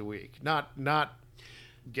 8 Days a Week. Not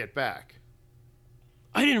Get Back.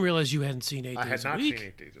 I didn't realize you hadn't seen 8 I Days had not a Week. seen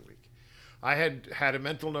 8 Days a Week. I had a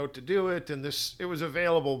mental note to do it, and it was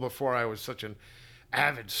available before I was such an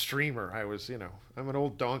avid streamer. I was, I'm an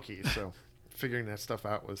old donkey, so figuring that stuff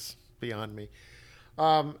out was beyond me.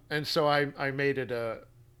 And so I made it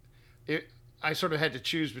I sort of had to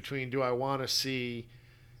choose between do I want to see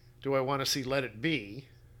Let It Be,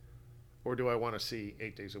 or do I want to see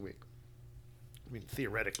 8 Days a Week? I mean,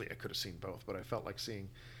 theoretically, I could have seen both, but I felt like seeing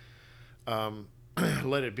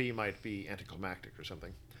Let It Be might be anticlimactic or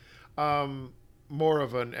something. More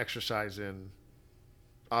of an exercise in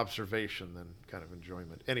observation than kind of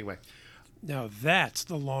enjoyment. Anyway. Now that's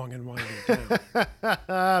the long and winding down.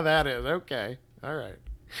 That is okay. All right.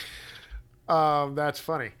 That's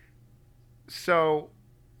funny. So,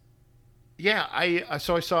 yeah, I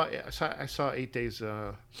saw 8 days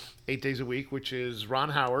a week, which is Ron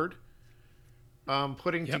Howard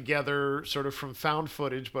putting together sort of from found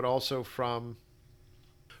footage, but also from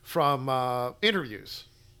interviews.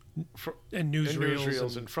 And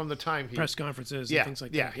newsreels and from the time press conferences and things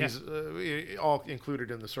like that. He's all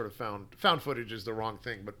included in the sort of found footage is the wrong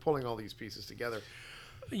thing, but pulling all these pieces together.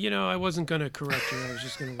 I wasn't going to correct you. I was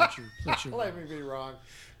just going to let you let me be wrong.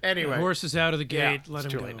 Anyway, the horse is out of the gate. Let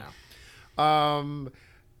him too go. late now.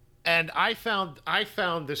 And I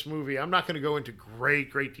found this movie. I'm not going to go into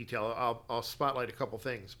great detail. I'll spotlight a couple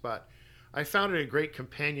things, but I found it a great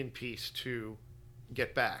companion piece to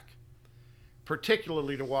Get Back.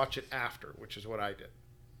 Particularly to watch it after, which is what I did.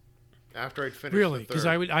 After I'd finished. Really, because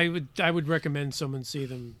I would recommend someone see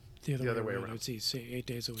them the other way around. I'd say 8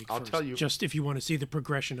 days a week. I'll first, tell you, just if you want to see the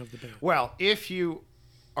progression of the band. Well, if you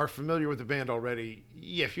are familiar with the band already,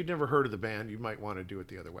 if you've never heard of the band, you might want to do it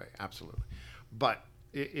the other way. Absolutely, but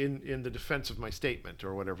in the defense of my statement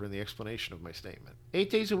or whatever, in the explanation of my statement, 8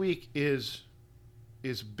 days a week is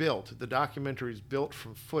built. The documentary is built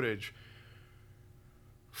from footage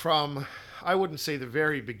from, I wouldn't say the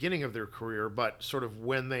very beginning of their career, but sort of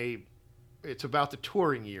it's about the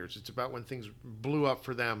touring years. It's about when things blew up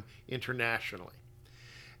for them internationally.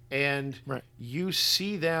 And you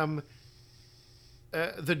see them,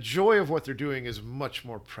 the joy of what they're doing is much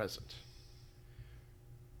more present.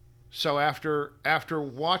 So after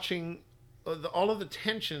watching all of the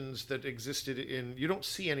tensions that existed you don't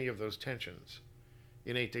see any of those tensions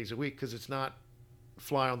in 8 days a week because it's not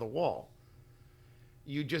fly on the wall.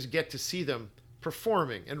 You just get to see them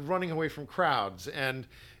performing and running away from crowds and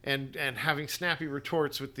having snappy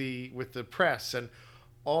retorts with the press and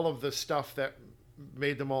all of the stuff that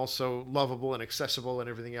made them all so lovable and accessible and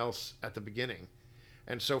everything else at the beginning.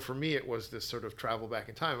 And so for me, it was this sort of travel back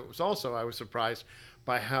in time. It was also, I was surprised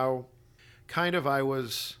by how kind of I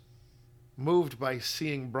was moved by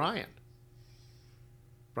seeing Brian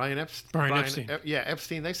Epstein.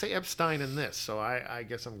 Epstein. They say Epstein in this, so I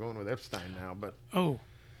guess I'm going with Epstein now. But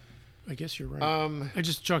I guess you're right. I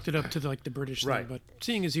just chalked it up to the British thing, but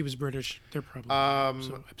seeing as he was British, they're probably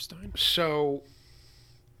so Epstein. So,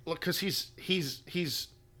 look, because he's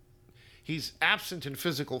absent in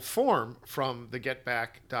physical form from the Get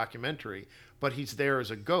Back documentary, but he's there as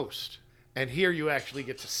a ghost, and here you actually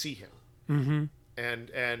get to see him. Mm-hmm.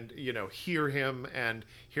 And hear him and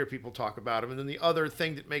hear people talk about him. And then the other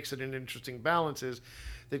thing that makes it an interesting balance is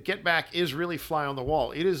that Get Back is really fly on the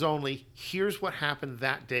wall. It is only, here's what happened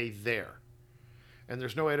that day there. And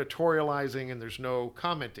there's no editorializing and there's no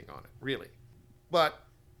commenting on it, really. But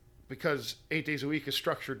because 8 days a week is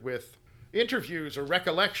structured with interviews or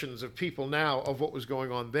recollections of people now of what was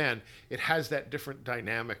going on then, it has that different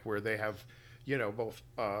dynamic where they have, both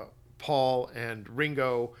Paul and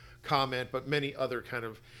Ringo comment, but many other kind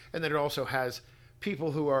of, and then it also has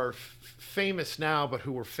people who are famous now, but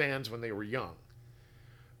who were fans when they were young.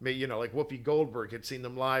 Like Whoopi Goldberg had seen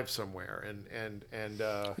them live somewhere, and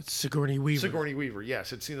it's Sigourney Weaver. Sigourney Weaver,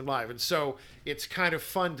 yes, had seen them live, and so it's kind of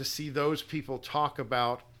fun to see those people talk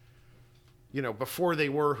about, before they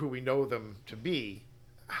were who we know them to be,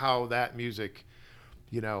 how that music,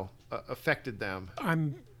 affected them.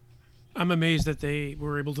 I'm amazed that they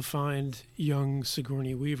were able to find young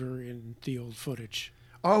Sigourney Weaver in the old footage.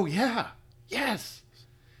 Oh, yeah. Yes.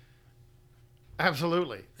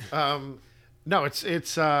 Absolutely. No, it's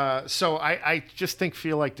so I just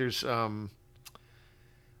feel like there's, let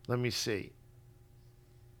me see,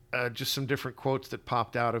 just some different quotes that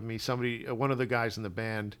popped out of me. One of the guys in the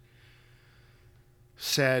band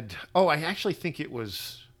said, I actually think it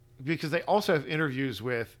was, because they also have interviews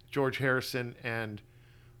with George Harrison and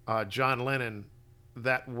John Lennon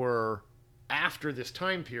that were after this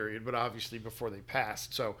time period, but obviously before they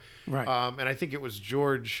passed. So, right. And I think it was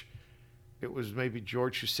maybe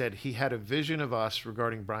George who said he had a vision of us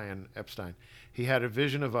regarding Brian Epstein. He had a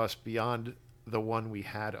vision of us beyond the one we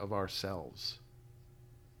had of ourselves.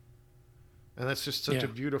 And that's just such a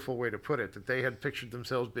beautiful way to put it, that they had pictured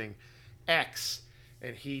themselves being X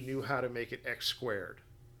and he knew how to make it X squared.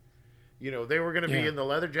 They were going to be in the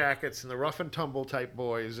leather jackets and the rough and tumble type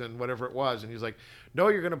boys and whatever it was. And he's like, no,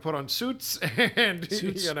 you're going to put on suits and,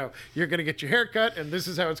 you're going to get your hair cut and this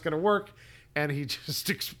is how it's going to work. And he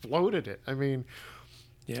just exploded it. I mean,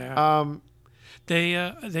 They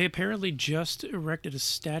apparently just erected a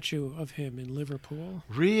statue of him in Liverpool,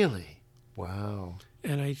 Really? Wow.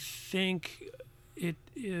 and I think it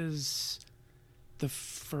is the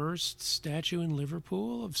first statue in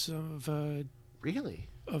Liverpool Really?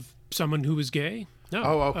 of someone who was gay. No.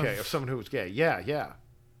 Oh, okay. of- Of someone who was gay. Yeah, yeah.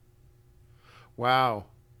 Wow.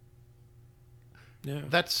 yeah.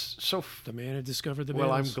 That's so. The man who discovered the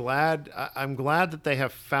Well, I'm Beatles. glad. I'm glad that they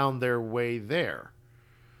have found their way there.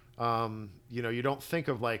 You don't think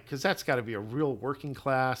of because that's got to be a real working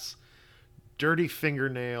class, dirty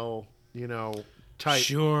fingernail, type.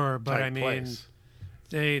 Sure, but type I mean, place.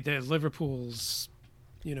 they Liverpool's,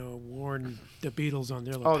 worn the Beatles on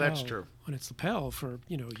their lapel. Oh, that's true. On its lapel for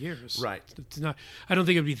years. Right. It's not. I don't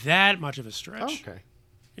think it'd be that much of a stretch Okay.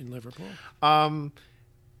 in Liverpool.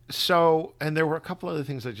 So, and there were a couple other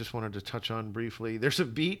things I just wanted to touch on briefly. There's a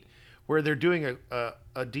beat where they're doing a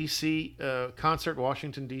DC concert,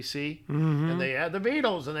 Washington DC, and they add the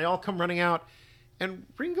Beatles, and they all come running out, and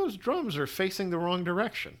Ringo's drums are facing the wrong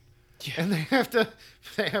direction, and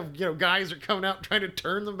they have guys are coming out trying to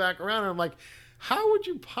turn them back around, and I'm like, how would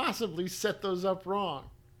you possibly set those up wrong?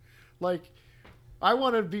 Like, I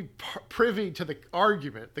want to be privy to the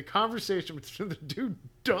argument, the conversation between the two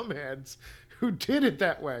dumbheads who did it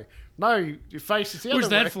that way. No, you face it the Where's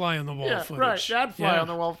other way. that fly on the wall Yeah, footage? right. That fly Yeah. on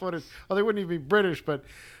the wall footage. Oh, they wouldn't even be British, but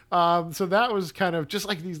so that was kind of just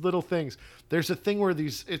like these little things. There's a thing where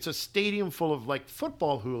it's a stadium full of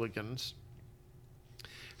football hooligans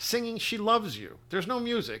singing "She Loves You." There's no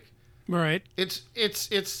music. Right. It's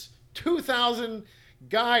 2,000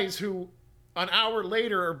 guys who an hour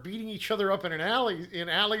later are beating each other up in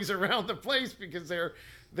alleys around the place because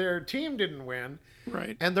their team didn't win.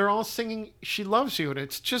 Right. And they're all singing "She Loves You," and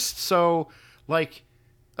it's just so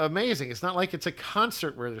amazing. It's not like it's a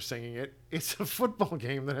concert where they're singing it. It's a football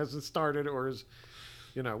game that hasn't started or is,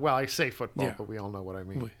 well, I say football, Yeah. but we all know what I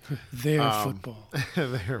mean. Their football.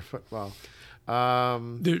 Their football.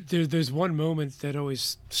 There's one moment that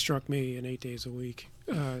always struck me in 8 Days a Week,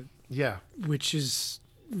 Yeah. which is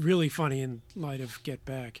really funny in light of Get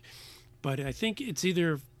Back, but I think it's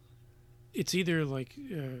either at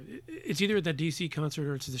that DC concert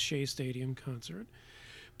or it's the Shea Stadium concert.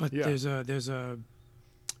 But Yeah. there's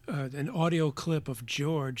an audio clip of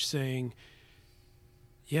George saying,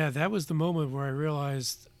 "Yeah, that was the moment where I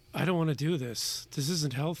realized I don't want to do this. This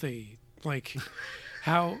isn't healthy." Like,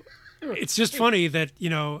 how it's just funny that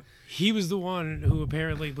he was the one who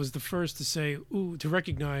apparently was the first to say, "Ooh," to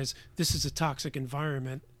recognize this is a toxic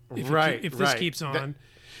environment. If this Right. keeps on,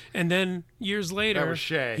 and then years later, was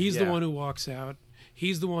Shea, he's the yeah. one who walks out.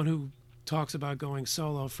 He's the one who talks about going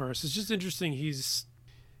solo first. It's just interesting. He's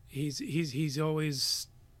always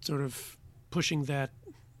sort of pushing that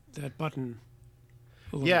button.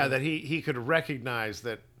 a little Yeah, bit. that he could recognize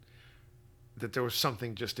that there was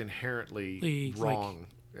something just inherently wrong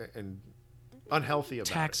and unhealthy about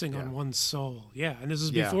taxing it. Yeah. on one's soul. Yeah, and this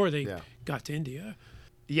is Yeah, before they yeah. got to India.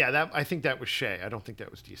 Yeah, I think that was Shea. I don't think that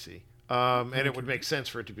was DC. And it would make sense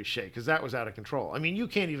for it to be Shea because that was out of control. I mean, you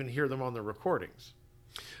can't even hear them on the recordings.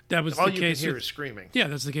 That was All the you can case. hear With, is screaming. yeah,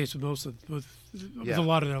 that's the case with most of with Yeah. a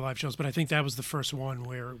lot of their live shows. But I think that was the first one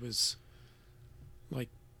where it was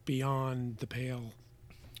beyond the pale.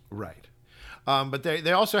 Right. But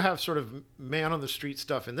they also have sort of man on the street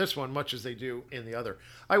stuff in this one, much as they do in the other.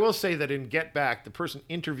 I will say that in Get Back, the person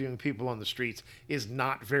interviewing people on the streets is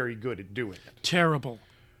not very good at doing it. Terrible.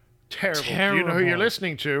 Terrible. Do you know who Terrible. you're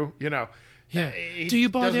listening to? Yeah. He Do you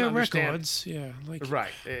buy doesn't their understand- records? Yeah.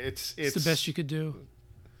 Right. It's It's the best you could do.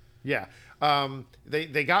 Yeah.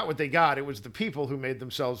 They got what they got. It was the people who made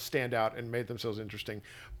themselves stand out and made themselves interesting.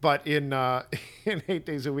 But in 8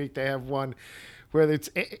 Days a Week, they have one where it's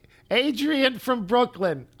Adrian from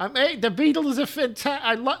Brooklyn. The Beatles are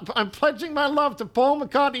fantastic. I'm pledging my love to Paul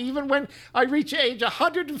McCartney. Even when I reach age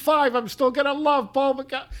 105, I'm still going to love Paul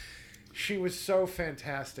McCartney. She was so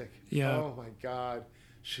fantastic. Yeah. Oh, my God.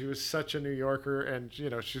 She was such a New Yorker, and she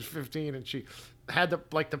was 15, and she had the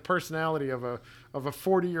personality of a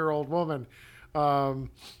 40-year-old woman, and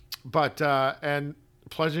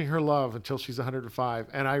pledging her love until she's 105.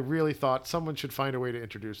 And I really thought someone should find a way to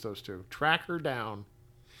introduce those two, track her down,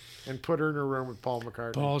 and put her in a room with Paul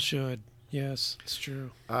McCartney. Paul should. Yes, it's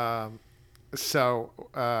true. So,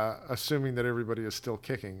 assuming that everybody is still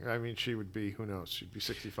kicking, I mean, she would be, who knows? She'd be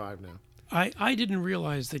 65 now. I didn't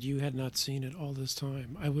realize that you had not seen it all this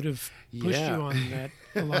time. I would have pushed Yeah. you on that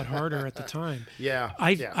a lot harder at the time. Yeah.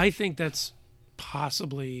 I think that's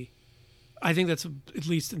possibly, at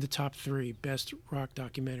least in the top 3 best rock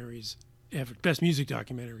documentaries ever, best music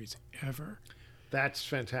documentaries ever. That's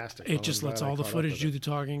fantastic. It Well, just I'm lets glad I all the caught up footage with do it. the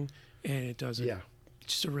talking, and it does it Yeah.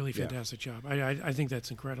 just a really fantastic job. I think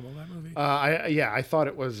that's incredible, that movie. I thought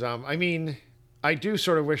it was. I mean, I do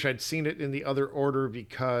sort of wish I'd seen it in the other order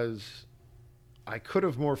because I could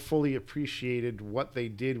have more fully appreciated what they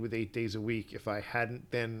did with 8 Days a Week if I hadn't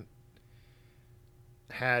then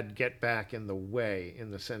had Get Back in the way, in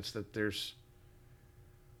the sense that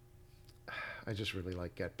I just really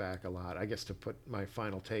like Get Back a lot. I guess to put my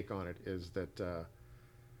final take on it is that,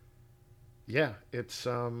 it's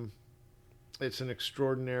an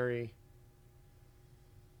extraordinary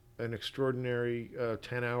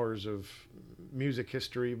 10 hours of music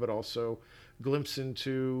history, but also glimpse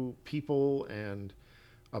into people and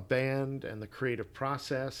a band and the creative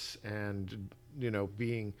process, and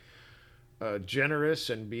being generous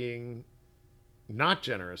and being not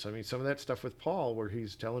generous. I mean, some of that stuff with Paul, where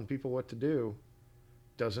he's telling people what to do,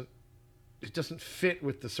 doesn't fit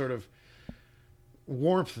with the sort of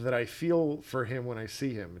warmth that I feel for him when I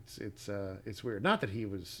see him. It's weird. Not that he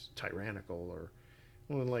was tyrannical or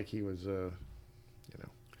like he was,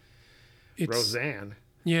 Roseanne.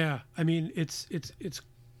 Yeah, I mean, it's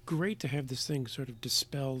great to have this thing sort of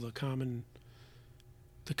dispel the common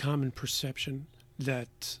perception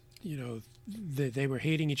that they were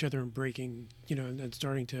hating each other and breaking, and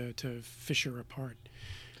starting to fissure apart.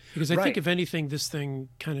 Because I think, if anything, this thing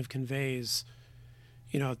kind of conveys,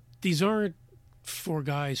 these aren't four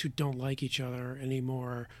guys who don't like each other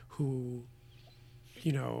anymore, who,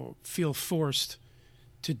 feel forced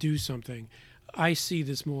to do something. I see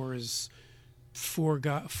this more as four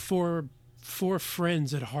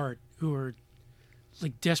friends at heart who are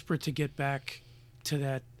like desperate to get back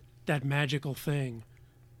to that magical thing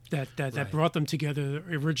that brought them together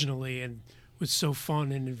originally and was so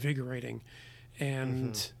fun and invigorating,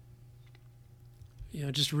 and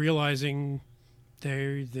just realizing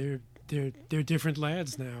they're different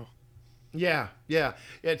lads now. Yeah.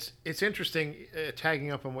 It's interesting,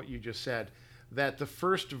 tagging up on what you just said, that the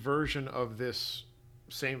first version of this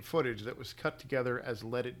same footage that was cut together as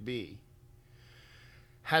Let It Be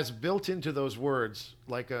has built into those words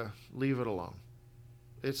like a leave it alone.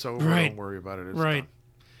 It's over. Right. Don't worry about it. It's Right. done.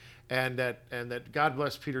 And that God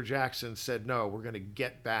bless Peter Jackson said, no, we're going to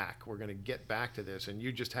get back. We're going to get back to this. And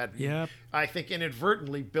you just had, I think,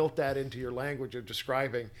 inadvertently built that into your language of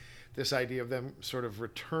describing this idea of them sort of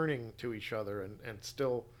returning to each other and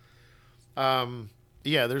still,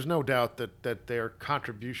 there's no doubt that their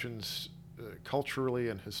contributions culturally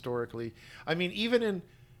and historically, I mean, even in,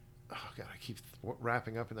 oh God, I keep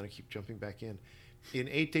wrapping up and then I keep jumping back in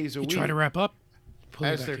 8 Days a Week. Try to wrap up.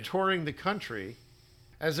 As they're touring the country,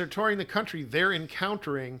 they're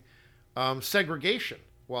encountering segregation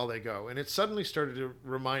while they go. And it suddenly started to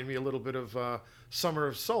remind me a little bit of Summer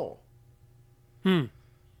of Soul.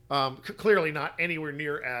 Clearly not anywhere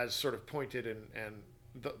near as sort of pointed, and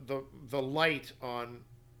the light on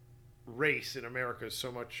race in America is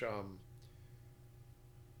so much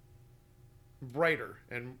brighter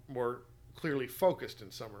and more clearly focused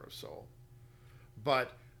in Summer of Soul.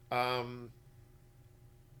 But I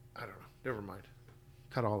don't know. Never mind.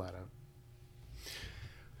 Cut all that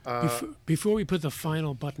out. Before we put the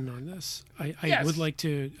final button on this, I would like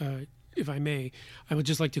to, if I may, I would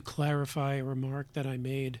just like to clarify a remark that I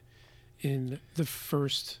made in the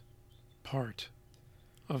first part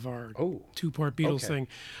of our two-part Beatles thing.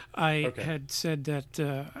 I had said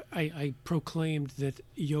that I proclaimed that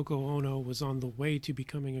Yoko Ono was on the way to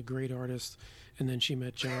becoming a great artist, and then she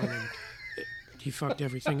met John, and he fucked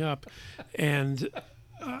everything up. And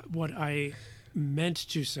what I meant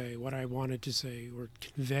to say, what I wanted to say or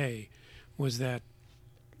convey, was that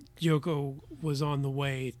Yoko was on the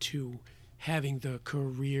way to having the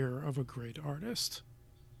career of a great artist.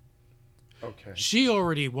 Okay. She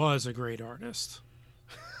already was a great artist.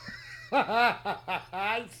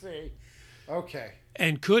 I see. Okay.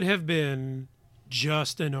 And could have been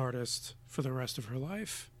just an artist for the rest of her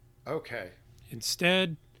life. Okay.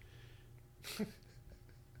 Instead,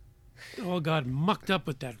 all got mucked up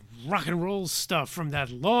with that rock and roll stuff from that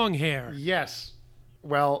long hair. Yes.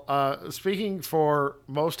 Well, speaking for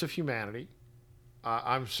most of humanity,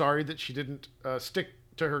 I'm sorry that she didn't stick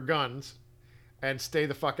to her guns and stay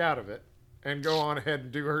the fuck out of it and go on ahead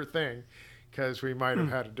and do her thing, because we might have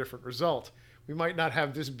had a different result. We might not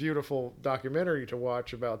have this beautiful documentary to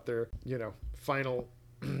watch about their, final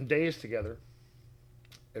days together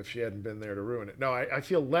if she hadn't been there to ruin it. No, I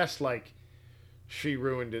feel less like she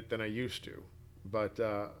ruined it than I used to. But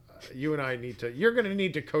you and I you're going to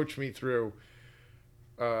need to coach me through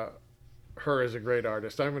her as a great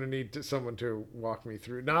artist. I'm going to need someone to walk me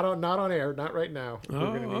through. Not on air, not right now. We're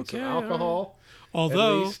going to need some alcohol.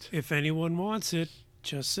 Although, if anyone wants it,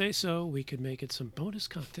 just say so. We could make it some bonus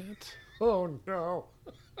content. Oh no.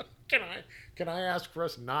 Can I ask for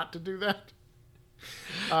us not to do that?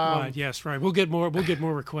 Right, yes, right. We'll get more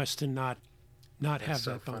requests to not have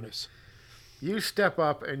so that funny. bonus. You step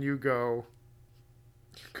up and you go,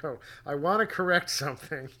 I want to correct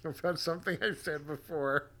something about something I said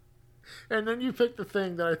before. And then you pick the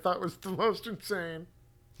thing that I thought was the most insane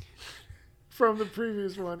from the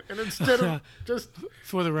previous one. And instead of just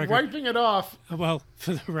For the record, wiping it off, well,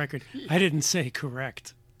 for the record, I didn't say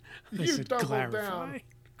correct. I you said doubled clarify. down.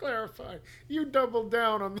 Clarify. You doubled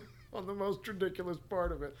down on the most ridiculous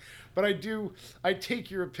part of it. But I take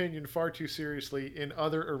your opinion far too seriously in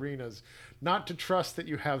other arenas, not to trust that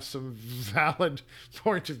you have some valid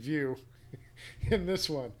point of view in this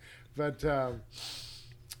one. But, oh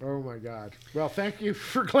my God. Well, thank you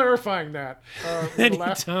for clarifying that.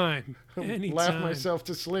 Anytime. Laugh myself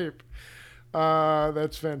to sleep.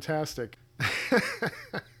 That's fantastic.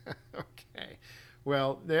 Okay.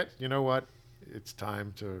 Well, you know what? It's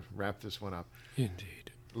time to wrap this one up.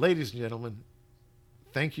 Indeed. Ladies and gentlemen,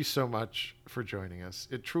 thank you so much for joining us.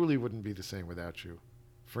 It truly wouldn't be the same without you.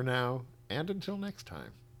 For now, and until next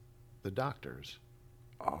time, the doctors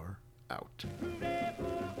are out.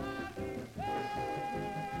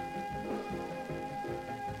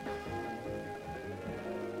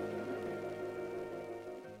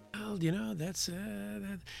 Well, that's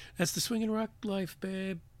the swinging rock life,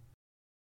 babe.